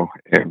bad. So,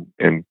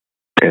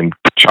 and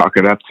chalk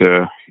it up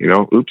to,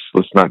 oops,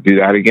 let's not do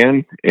that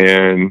again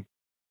and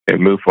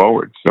move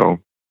forward. So,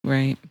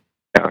 Right.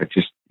 yeah,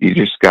 you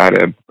just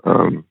gotta,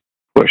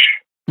 push,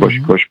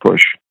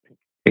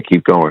 and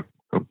keep going.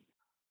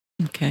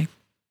 Okay.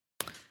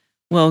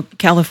 Well,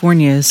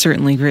 California is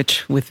certainly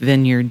rich with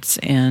vineyards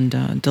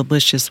and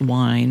delicious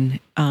wine.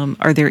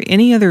 Are there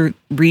any other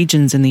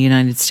regions in the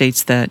United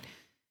States that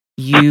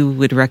you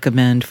would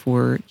recommend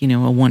for,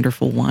 a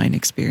wonderful wine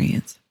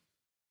experience?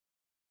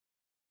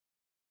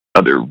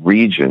 Other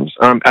regions.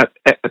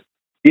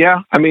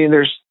 Yeah, I mean,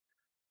 there's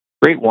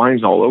great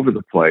wines all over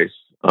the place.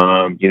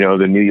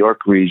 The New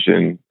York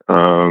region,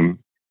 around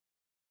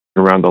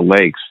the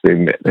lakes, they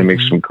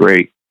make some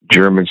great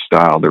German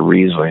style. The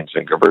Rieslings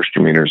and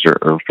Gewürztraminers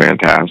are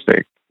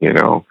fantastic.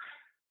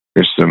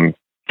 There's some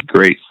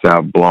great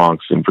Sauv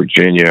Blancs in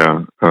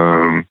Virginia.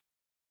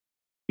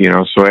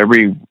 So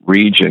every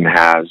region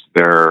has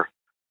their,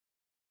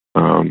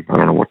 I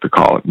don't know what to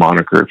call it,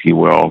 moniker, if you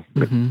will.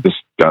 This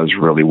does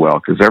really well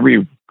because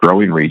every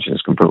growing region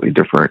is completely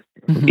different.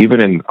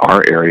 Even in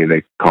our area,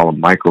 they call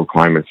them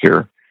microclimates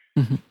here.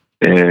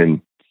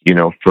 And,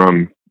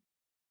 from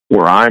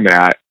where I'm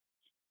at,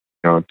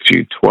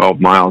 to 12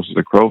 miles as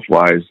the crow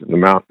flies,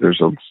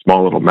 there's a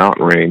small little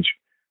mountain range,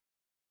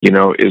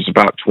 is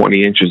about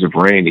 20 inches of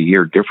rain a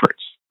year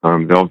difference.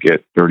 They'll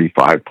get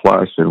 35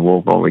 plus, and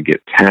we'll only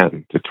get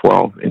 10 to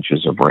 12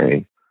 inches of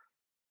rain.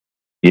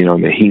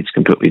 And the heat's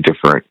completely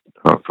different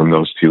from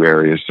those two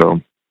areas.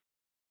 So,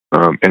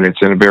 and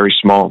it's in a very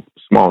small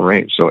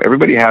range. So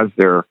everybody has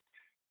their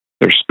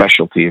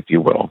specialty, if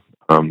you will.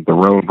 The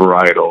Rhone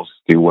varietals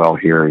do well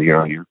here.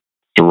 Your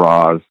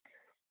Syrahs,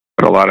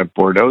 but a lot of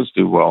Bordeaux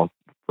do well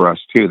for us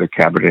too. The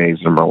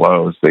Cabernets and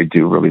Merlots, they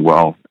do really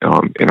well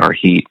in our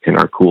heat, in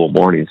our cool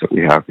mornings that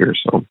we have here.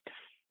 So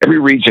every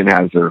region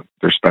has their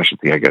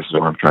specialty, I guess, is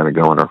where I'm trying to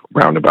go in a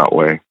roundabout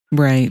way.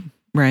 Right.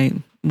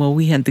 Well,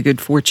 we had the good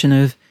fortune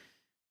of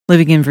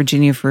living in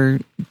Virginia for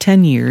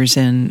 10 years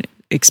and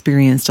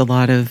experienced a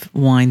lot of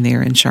wine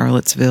there in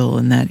Charlottesville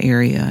and that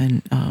area.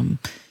 And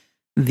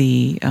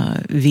the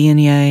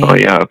Viognier. Oh,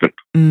 yeah.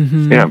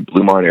 Yeah,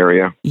 Bluemont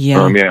area.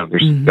 Yeah.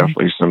 There's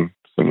definitely some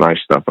nice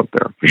stuff up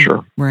there for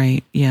sure.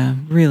 Right. Yeah.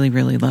 Really,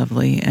 really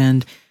lovely.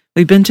 And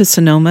we've been to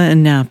Sonoma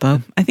and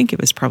Napa. I think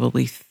it was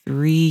probably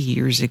 3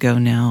 years ago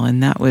now.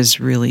 And that was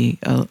really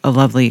a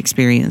lovely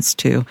experience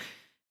too.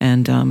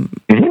 And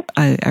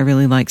I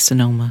really like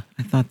Sonoma.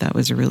 I thought that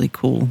was a really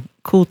cool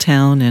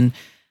town. And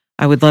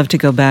I would love to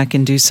go back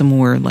and do some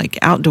more like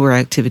outdoor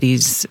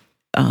activities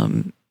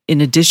in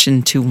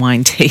addition to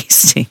wine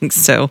tasting.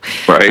 So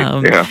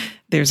right.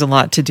 There's a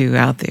lot to do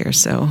out there.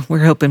 So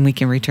we're hoping we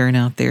can return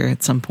out there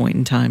at some point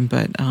in time.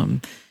 But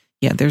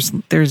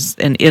there's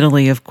in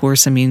Italy, of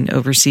course. I mean,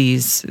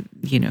 overseas,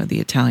 the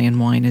Italian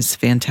wine is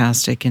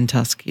fantastic in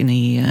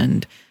Tuscany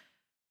and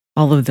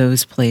all of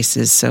those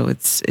places. So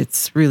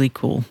it's really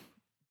cool.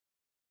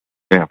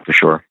 Yeah, for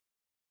sure.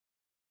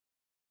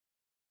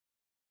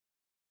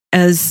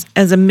 As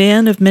a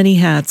man of many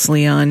hats,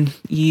 Leon,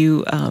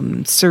 you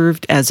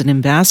served as an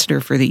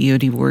ambassador for the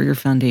EOD Warrior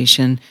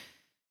Foundation,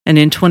 and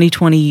in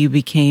 2020 you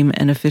became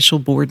an official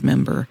board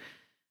member.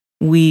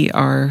 We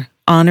are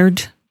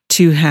honored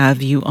to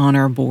have you on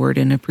our board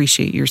and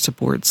appreciate your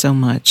support so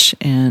much.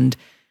 And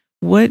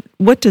what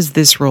does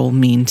this role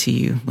mean to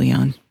you,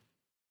 Leon?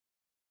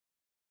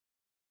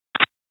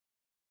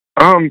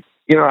 It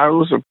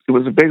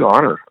was a big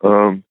honor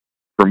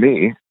for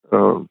me,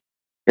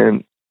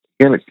 and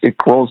it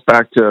crawls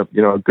back to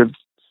a good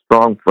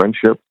strong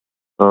friendship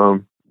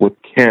with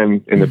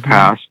Ken in the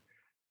past.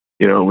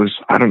 It was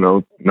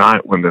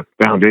not when the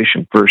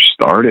foundation first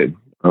started.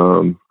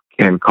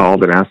 Ken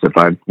called and asked if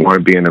I'd want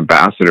to be an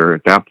ambassador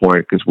at that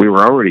point, because we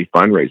were already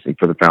fundraising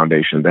for the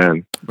foundation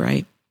then.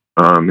 Right.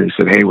 He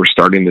said, "Hey, we're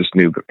starting this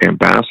new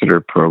ambassador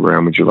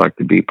program. Would you like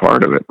to be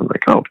part of it?" I'm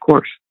like, "Oh, of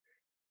course."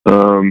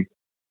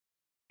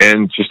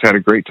 And just had a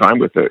great time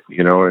with it,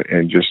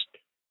 and just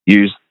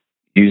use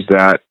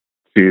that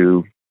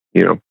to,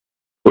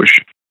 push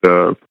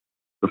the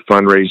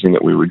fundraising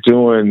that we were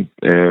doing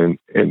and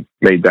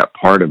made that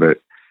part of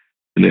it.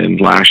 And then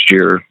last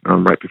year,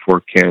 right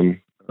before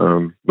Ken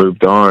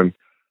moved on,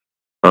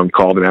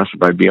 called and asked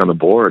if I'd be on the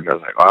board. And I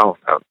was like, "Wow,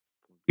 that would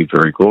be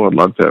very cool. I'd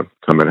love to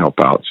come and help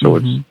out." So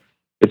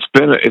it's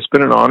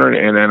been an honor,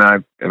 and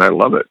I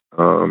love it.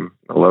 I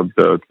love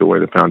the way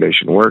the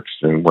foundation works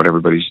and what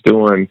everybody's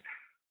doing.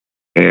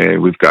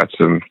 And we've got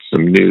some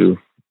new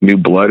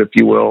blood, if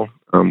you will,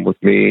 with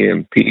me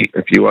and Pete,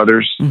 a few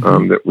others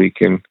that we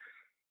can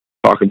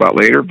talk about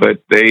later.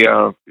 But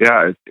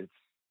it's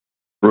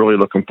really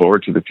looking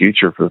forward to the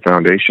future for the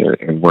foundation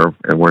and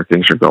where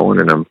things are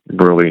going. And I'm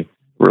really,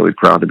 really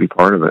proud to be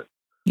part of it.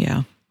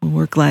 Yeah, well,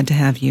 we're glad to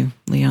have you,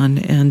 Leon.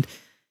 And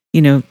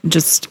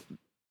just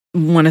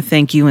want to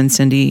thank you and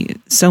Cindy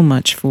so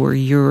much for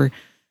your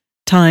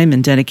time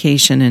and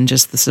dedication and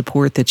just the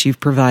support that you've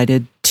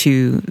provided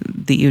to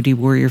the EOD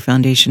Warrior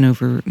Foundation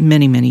over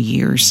many, many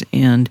years.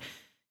 And,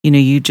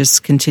 you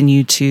just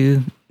continue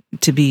to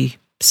be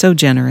so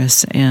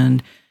generous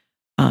and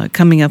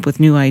coming up with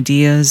new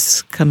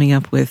ideas, coming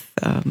up with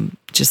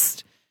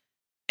just,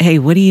 hey,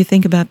 what do you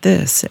think about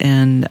this?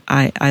 And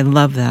I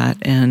love that.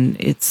 And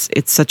it's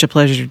such a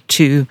pleasure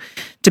to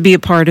be a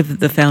part of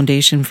the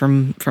foundation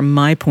from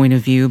my point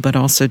of view, but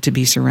also to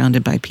be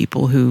surrounded by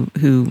people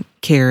who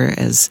care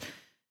as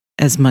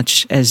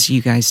much as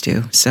you guys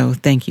do. So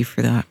thank you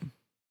for that.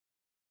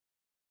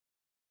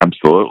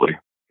 Absolutely.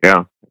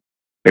 Yeah.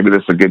 Maybe this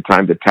is a good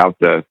time to tout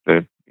the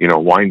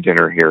wine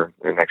dinner here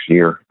next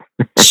year.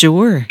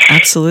 Sure.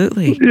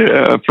 Absolutely.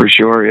 Yeah, for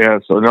sure. Yeah.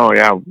 So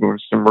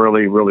there's some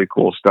really, really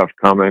cool stuff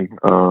coming.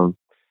 And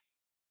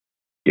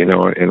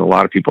a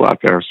lot of people out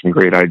there have some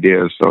great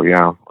ideas. So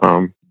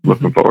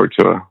looking forward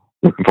to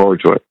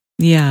it.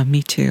 Yeah,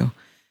 me too.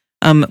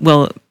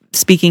 Well,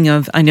 speaking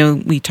of, I know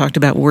we talked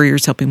about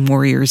Warriors Helping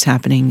Warriors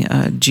happening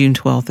June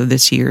 12th of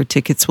this year.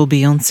 Tickets will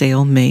be on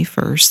sale May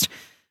 1st.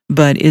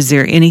 But is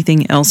there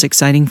anything else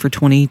exciting for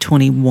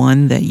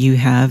 2021 that you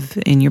have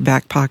in your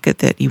back pocket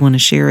that you want to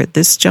share at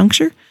this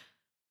juncture?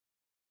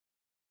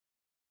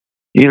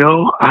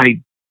 I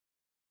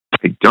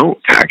don't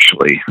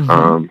actually,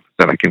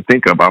 that I can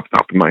think of off the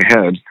top of my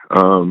head.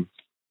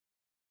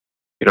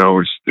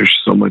 There's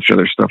so much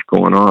other stuff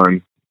going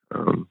on.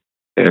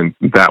 And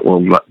that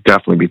will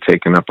definitely be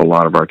taking up a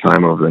lot of our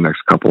time over the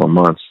next couple of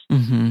months.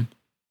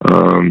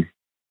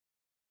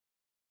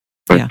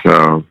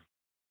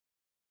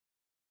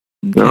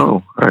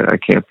 No, I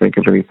can't think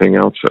of anything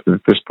else at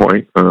this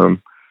point.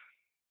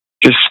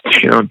 Just,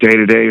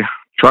 day-to-day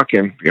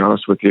trucking, to be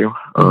honest with you,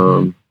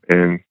 and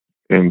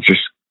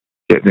just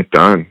getting it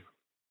done.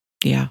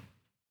 Yeah.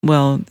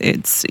 Well,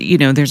 it's,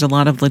 there's a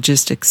lot of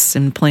logistics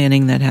and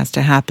planning that has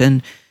to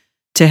happen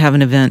to have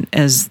an event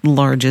as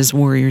large as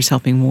Warriors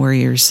Helping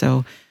Warriors.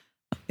 So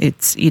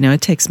it's,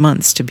 it takes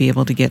months to be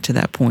able to get to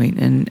that point.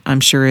 And I'm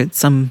sure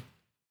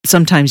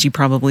sometimes you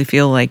probably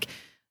feel like,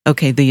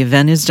 okay, the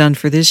event is done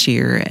for this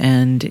year,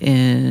 and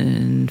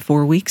in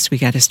 4 weeks we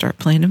got to start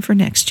planning for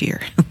next year.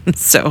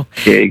 So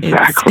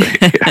exactly,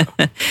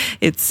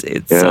 it's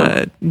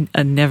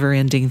a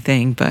never-ending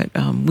thing. But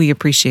we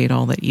appreciate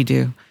all that you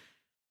do.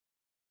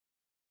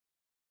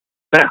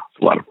 Yeah, it's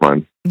a lot of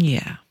fun.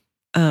 Yeah.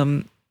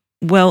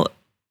 Well,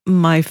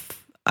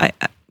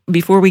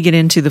 before we get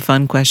into the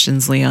fun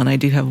questions, Leon, I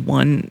do have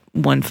one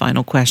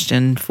final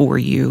question for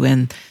you,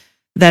 and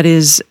that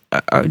is,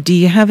 do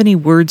you have any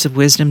words of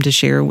wisdom to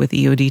share with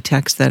EOD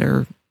techs that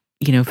are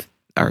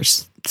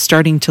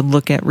starting to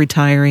look at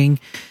retiring,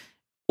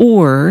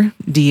 or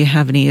do you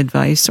have any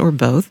advice, or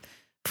both,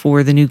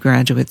 for the new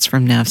graduates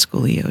from NAV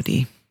School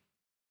EOD?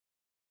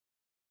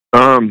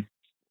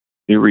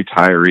 New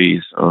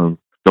retirees,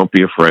 don't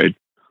be afraid.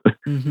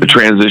 The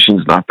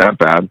transition's not that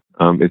bad.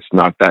 It's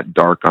not that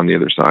dark on the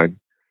other side.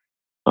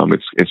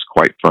 It's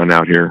quite fun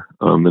out here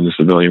in the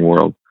civilian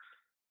world.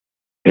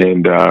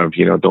 And,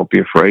 don't be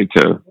afraid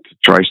to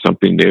try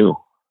something new.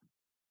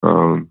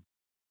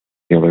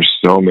 There's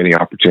so many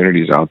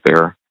opportunities out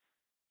there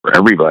for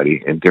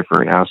everybody in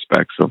different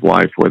aspects of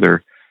life,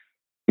 whether,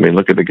 I mean,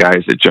 look at the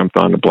guys that jumped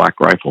on the Black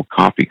Rifle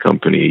Coffee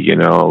Company,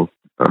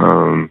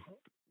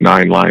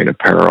 Nine Line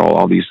Apparel,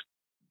 all these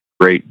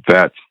great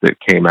vets that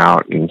came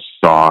out and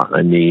saw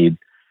a need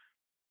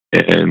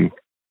and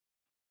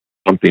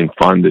something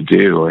fun to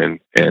do.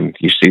 And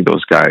you see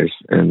those guys,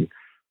 and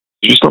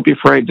you just don't be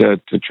afraid to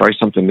try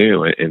something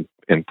new and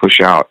push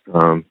out.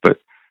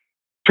 But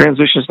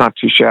transition's not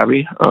too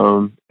shabby.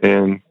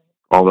 And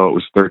although it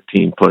was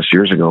 13 plus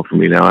years ago for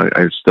me now,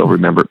 I still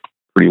remember it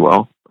pretty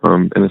well.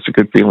 And it's a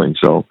good feeling.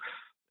 So,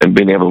 and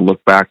being able to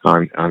look back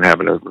on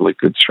having a really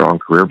good, strong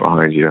career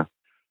behind you,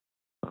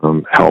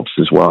 helps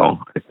as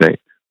well, I think.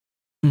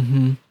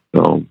 Mm-hmm.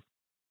 So,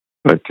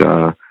 but,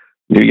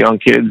 new young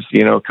kids,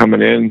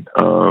 coming in,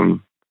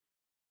 don't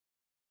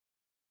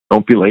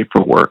be late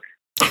for work.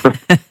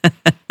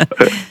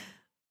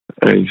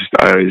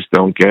 I just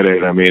don't get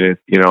it. I mean,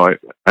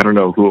 I don't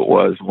know who it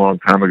was a long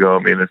time ago. I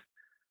mean, it's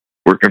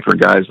working for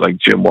guys like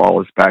Jim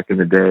Wallace back in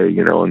the day,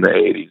 in the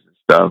 80s and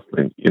stuff.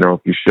 And,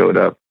 if you showed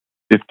up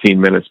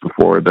 15 minutes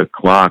before the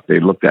clock,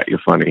 they looked at you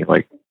funny,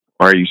 like,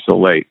 why are you so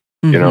late?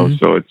 Mm-hmm.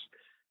 So it's,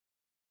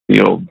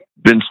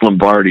 Vince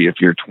Lombardi, if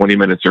you're 20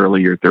 minutes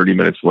early, you're 30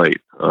 minutes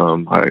late.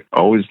 I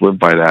always live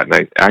by that. And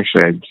I'm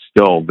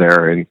still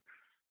there, and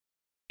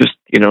just,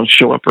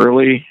 show up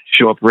early,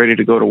 show up ready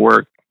to go to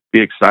work,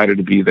 be excited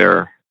to be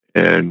there,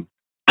 and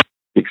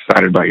be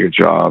excited about your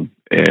job,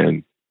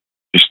 and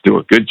just do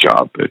a good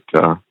job. But,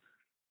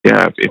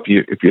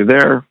 if you're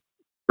there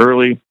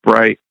early,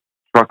 bright,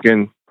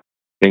 trucking,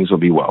 things will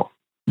be well.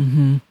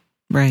 Mm-hmm.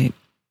 Right.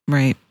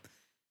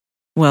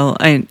 Well,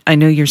 I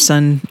know your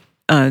son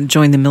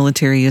joined the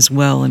military as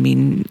well. I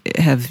mean,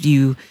 have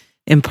you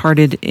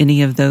imparted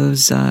any of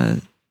those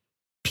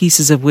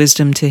pieces of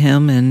wisdom to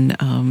him?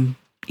 And,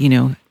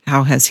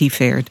 how has he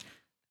fared?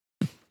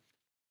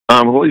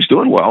 Well, he's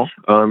doing well.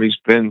 He's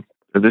been,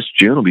 this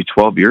June will be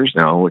 12 years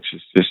now, which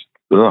is just,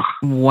 Wow.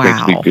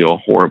 Makes me feel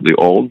horribly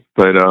old.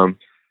 But,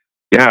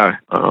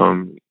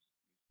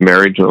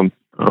 married to him.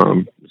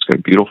 He's got a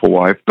beautiful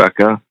wife,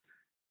 Becca,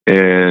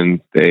 and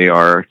they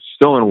are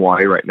still in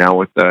Hawaii right now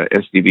with the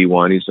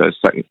SDV-1. He's a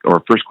second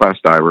or first class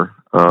diver.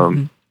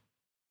 Mm-hmm.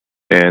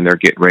 And they're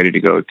getting ready to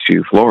go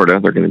to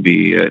Florida. They're going to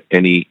be at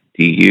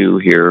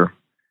NEDU here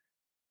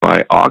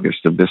by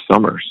August of this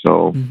summer.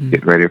 So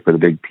getting ready for the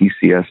big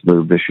PCS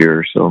move this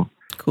year. So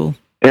cool.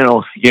 And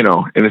it's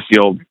the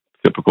old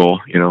typical,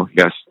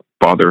 yes,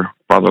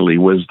 fatherly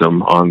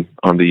wisdom on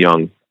the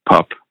young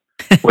pup.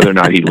 Whether or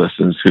not he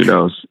listens, who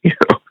knows?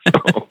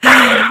 So,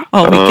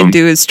 all we can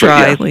do is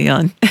try,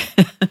 Leon.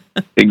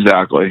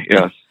 Exactly.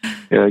 Yes.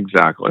 Yeah.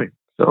 Exactly.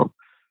 So,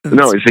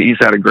 he's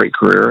had a great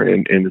career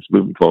and it's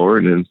moving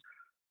forward. And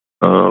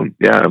I'm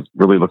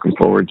really looking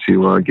forward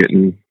to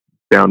getting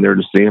down there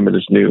to see him at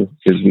his new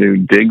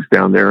digs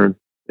down there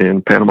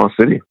in Panama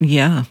City.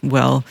 Yeah.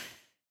 Well,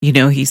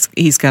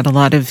 he's got a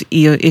lot of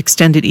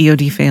extended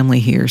EOD family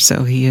here,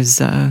 so he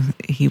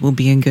will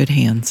be in good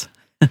hands.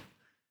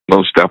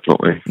 Most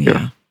definitely.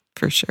 Yeah,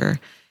 for sure.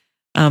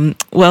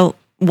 Well,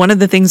 one of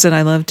the things that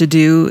I love to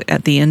do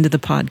at the end of the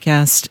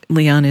podcast,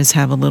 Leon, is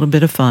have a little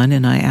bit of fun,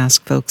 and I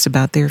ask folks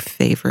about their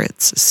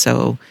favorites.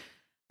 So,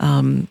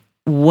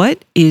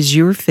 what is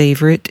your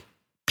favorite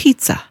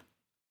pizza?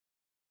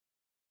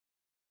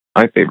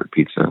 My favorite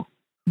pizza?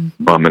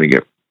 Mm-hmm. Well, I'm going to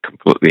get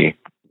completely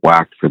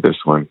whacked for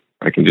this one.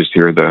 I can just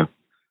hear the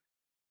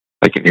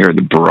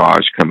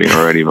barrage coming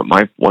already. But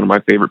one of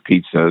my favorite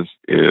pizzas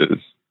is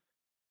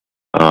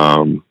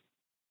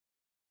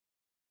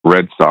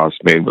red sauce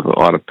made with a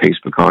lot of paste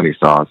pecani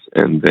sauce,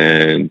 and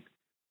then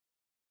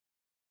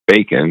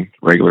bacon,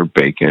 regular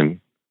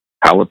bacon,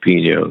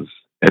 jalapenos,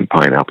 and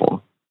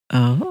pineapple.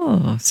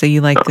 Oh, so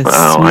you like the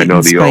sweet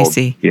and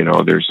spicy.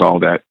 Old, there's all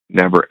that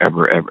never,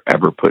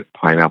 ever put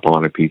pineapple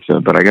on a pizza.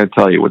 But I got to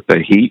tell you, with the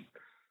heat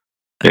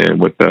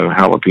and with the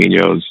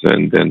jalapenos,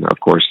 and then, of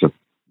course,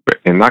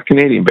 and not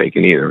Canadian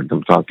bacon either.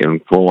 I'm talking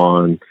full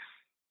on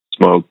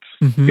smoked,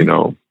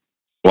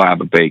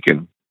 slab of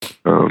bacon.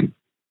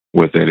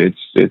 With it,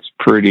 it's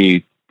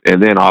pretty,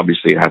 and then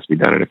obviously it has to be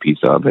done in a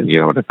pizza oven,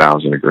 at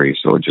 1,000 degrees,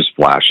 so it just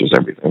flashes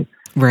everything.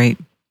 Right.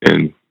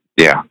 And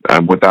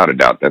without a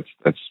doubt, that's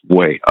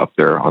way up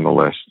there on the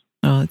list.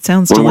 Oh, it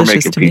sounds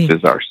delicious to me. We're making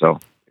pizzas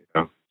ourselves,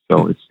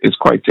 so it's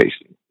quite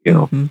tasty,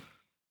 Mm-hmm.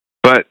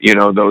 But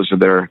those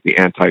are the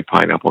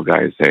anti-pineapple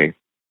guys. Say,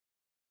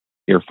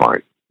 you're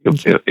fine.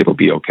 It'll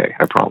be okay.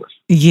 I promise.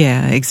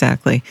 Yeah,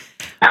 exactly.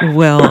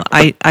 Well,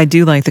 I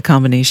do like the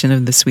combination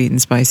of the sweet and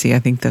spicy. I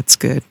think that's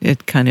good.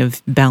 It kind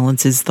of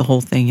balances the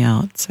whole thing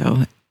out.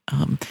 So,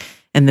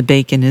 and the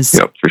bacon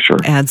for sure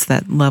adds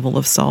that level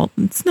of salt.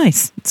 It's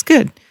nice. It's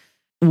good.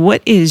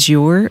 What is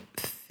your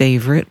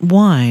favorite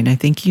wine? I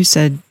think you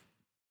said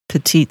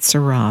Petite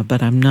Sirah,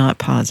 but I'm not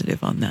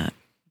positive on that.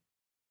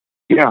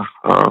 Yeah,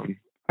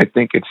 I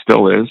think it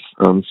still is,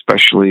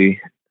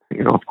 especially,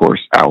 of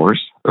course,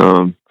 ours.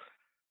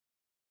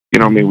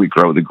 We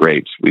grow the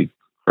grapes, we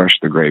crush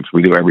the grapes,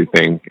 we do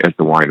everything at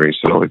the winery.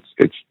 So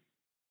it's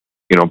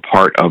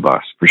part of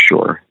us for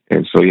sure.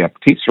 And so,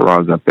 Petite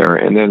Sirah is up there,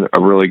 and then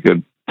a really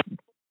good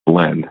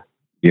blend,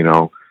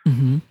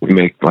 Mm-hmm. We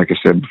make, like I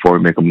said before,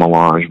 we make a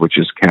melange, which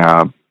is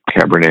Cab,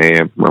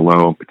 Cabernet,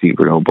 Merlot, Petit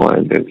Verdot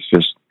blend. And it's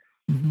just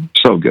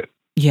so good.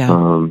 Yeah.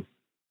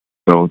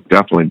 So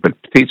definitely, but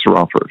Petits are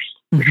all first,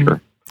 for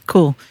sure.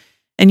 Cool.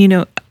 And,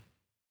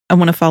 I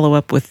want to follow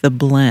up with the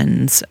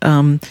blends.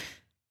 I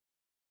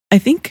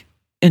think,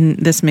 and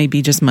this may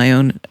be just my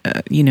own,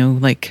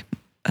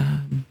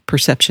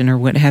 perception or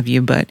what have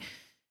you, but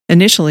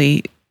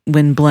initially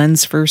when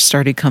blends first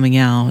started coming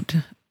out,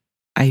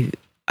 I'm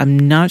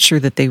not sure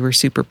that they were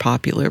super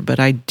popular, but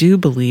I do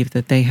believe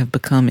that they have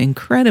become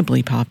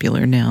incredibly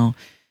popular now.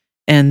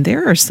 And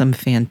there are some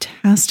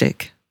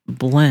fantastic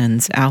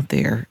blends out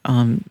there.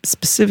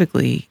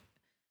 Specifically,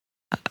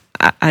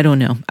 I don't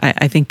know.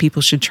 I think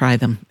people should try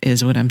them,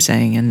 is what I'm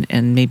saying,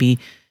 and maybe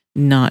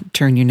not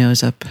turn your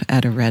nose up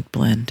at a red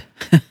blend.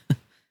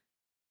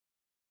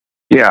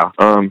 Yeah,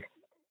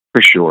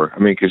 for sure. I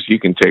mean, because you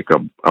can take a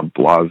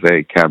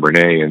Blasé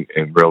Cabernet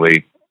and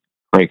really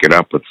crank it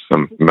up with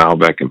some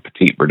Malbec and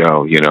Petit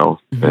Verdot,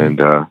 and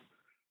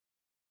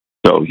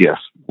so yes,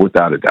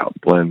 without a doubt,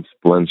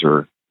 blends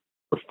are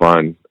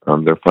fun.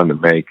 They're fun to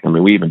make. I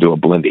mean, we even do a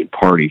blending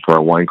party for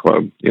our wine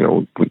club.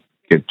 We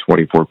get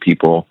 24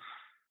 people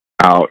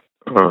out,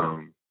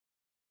 and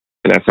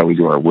that's how we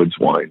do our Woods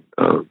wine,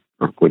 our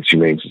Woods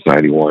Humane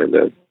Society wine.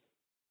 That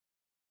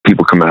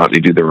people come out, they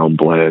do their own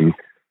blend,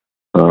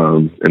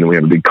 and then we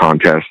have a big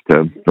contest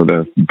for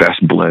the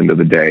best blend of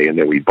the day, and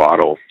then we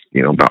bottle,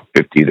 about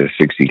 50 to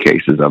 60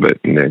 cases of it,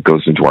 and it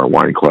goes into our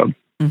wine club.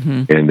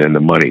 And then the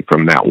money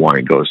from that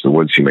wine goes to the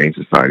Woods Humane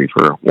Society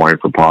for Wine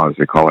for Paws,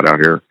 they call it out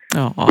here,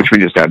 which we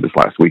just had this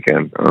last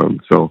weekend.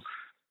 So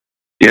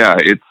yeah,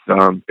 it's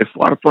a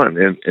lot of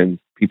fun, and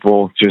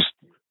people just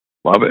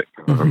love it.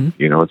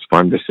 It's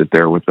fun to sit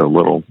there with a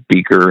little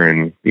beaker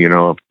and,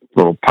 a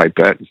little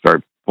pipette and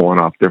start pulling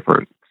off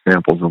different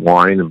samples of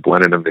wine and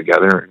blending them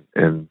together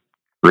and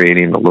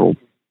creating a little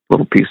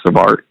piece of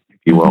art, if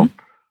you will.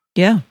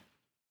 Yeah.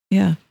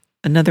 Yeah.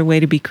 Another way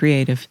to be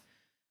creative.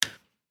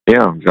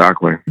 Yeah,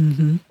 exactly.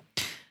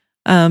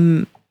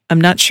 I'm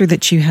not sure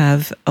that you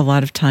have a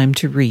lot of time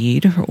to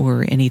read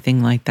or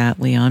anything like that,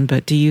 Leon,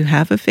 but do you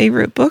have a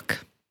favorite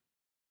book?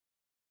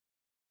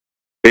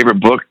 Favorite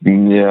book?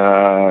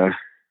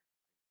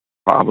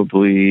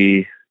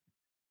 Probably.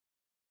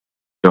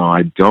 No,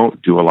 I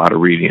don't do a lot of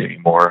reading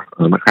anymore.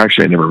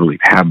 Actually, I never really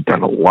have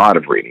done a lot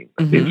of reading.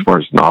 I mean, as far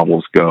as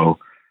novels go,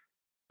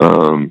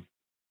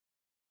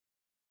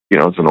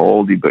 it's an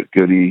oldie but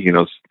goodie.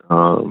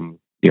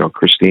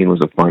 Christine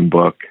was a fun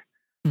book.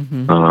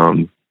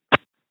 I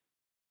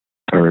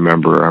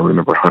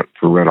remember Hunt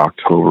for Red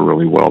October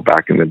really well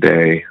back in the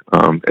day.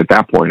 At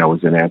that point, I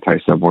was in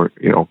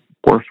anti-submarine,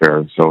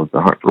 warfare, so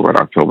the Hunt for Red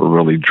October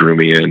really drew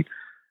me in.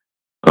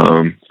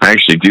 I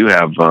actually do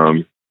have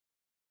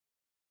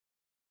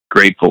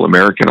Grateful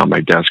American on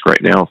my desk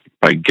right now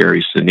by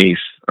Gary Sinise,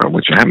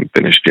 which I haven't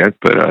finished yet,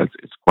 but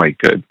it's quite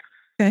good.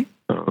 Okay.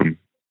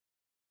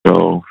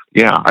 So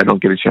yeah, I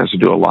don't get a chance to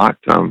do a lot.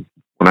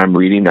 When I'm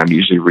reading, I'm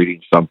usually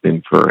reading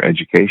something for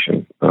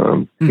education.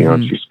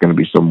 It's just going to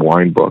be some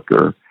wine book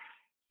or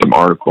some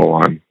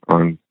article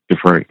on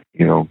different,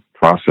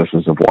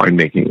 processes of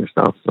winemaking and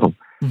stuff. So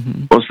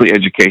mostly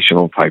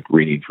educational type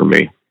reading for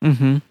me.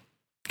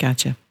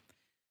 Gotcha.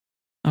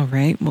 All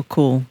right. Well,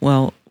 cool.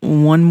 Well,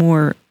 one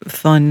more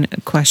fun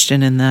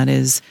question, and that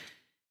is,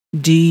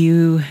 do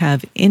you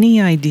have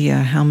any idea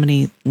how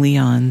many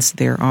Leons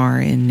there are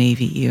in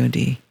Navy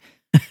EOD?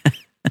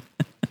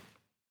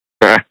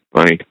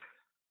 Funny.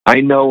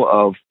 I know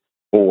of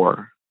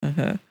 4.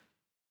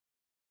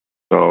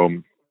 So,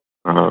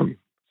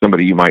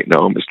 somebody you might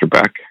know, Mr.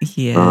 Beck.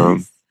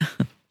 Yes.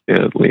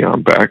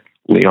 Leon Beck,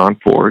 Leon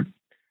Ford,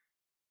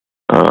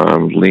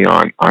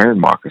 Leon Iron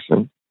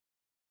Moccasin,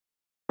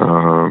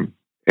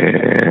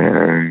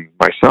 and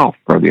myself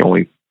are the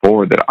only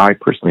 4 that I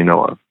personally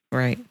know of.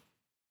 Right.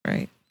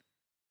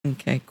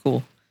 Okay,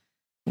 cool.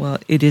 Well,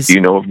 it is. Do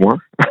you know of more?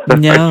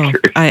 No,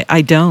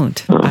 I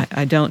don't.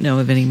 I don't know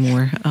of any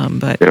more.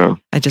 But yeah.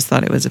 I just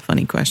thought it was a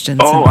funny question.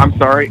 Oh, I'm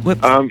sorry.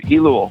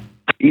 Elul.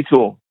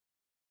 Etul.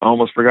 I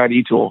almost forgot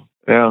Etul.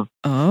 Yeah.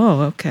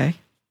 Oh, okay.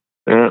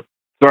 Yeah.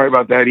 Sorry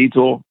about that,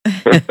 Etul.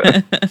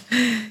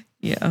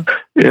 Yeah.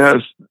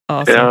 Yes.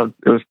 Awesome. Yeah.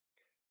 It was.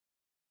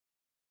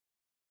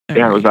 It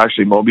was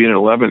actually Moby and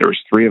 11. There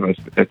was 3 of us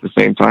at the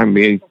same time.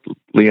 Me,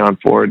 Leon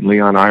Ford, and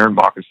Leon Iron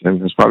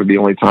Moccasin. It's probably the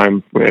only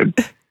time we had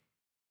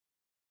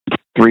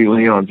 3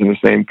 Leons in the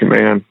same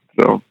command.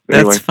 So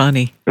anyway, that's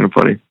funny. Kind of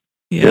funny.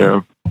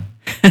 Yeah.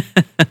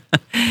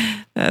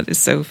 That is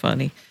so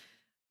funny.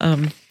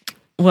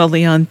 Well,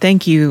 Leon,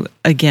 thank you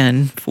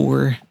again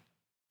for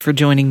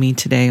joining me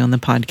today on the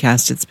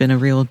podcast. It's been a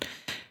real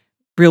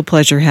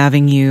pleasure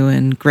having you,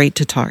 and great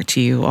to talk to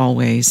you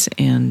always.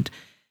 And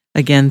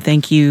again,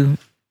 thank you.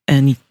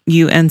 And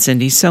you and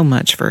Cindy so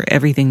much for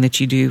everything that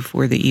you do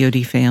for the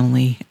EOD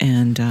family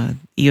and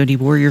EOD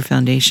Warrior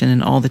Foundation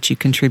and all that you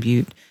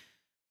contribute.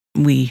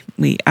 We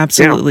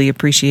absolutely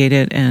appreciate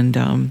it,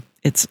 and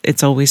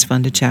it's always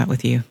fun to chat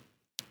with you.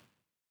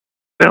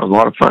 That was a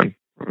lot of fun.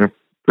 I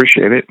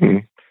appreciate it,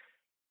 and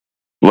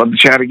love to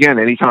chat again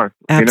anytime.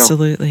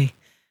 Absolutely.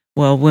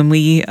 Well, when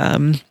we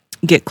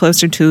get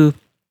closer to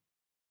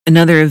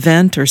another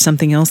event or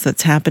something else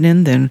that's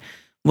happening, then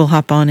we'll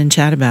hop on and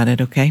chat about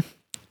it, okay?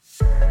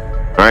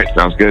 All right,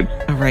 sounds good.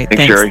 All right.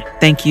 Thanks, Sherry.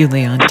 Thank you,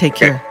 Leon. Take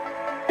care.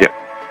 Yep.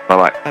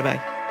 Bye-bye. Bye-bye.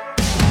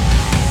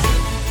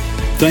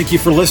 Thank you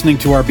for listening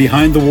to our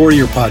Behind the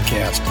Warrior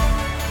podcast.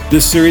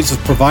 This series is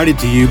provided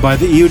to you by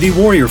the EOD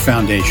Warrior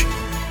Foundation.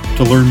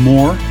 To learn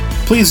more,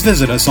 please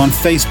visit us on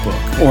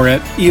Facebook or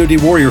at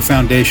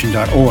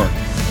eodwarriorfoundation.org.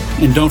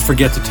 And don't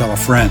forget to tell a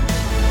friend.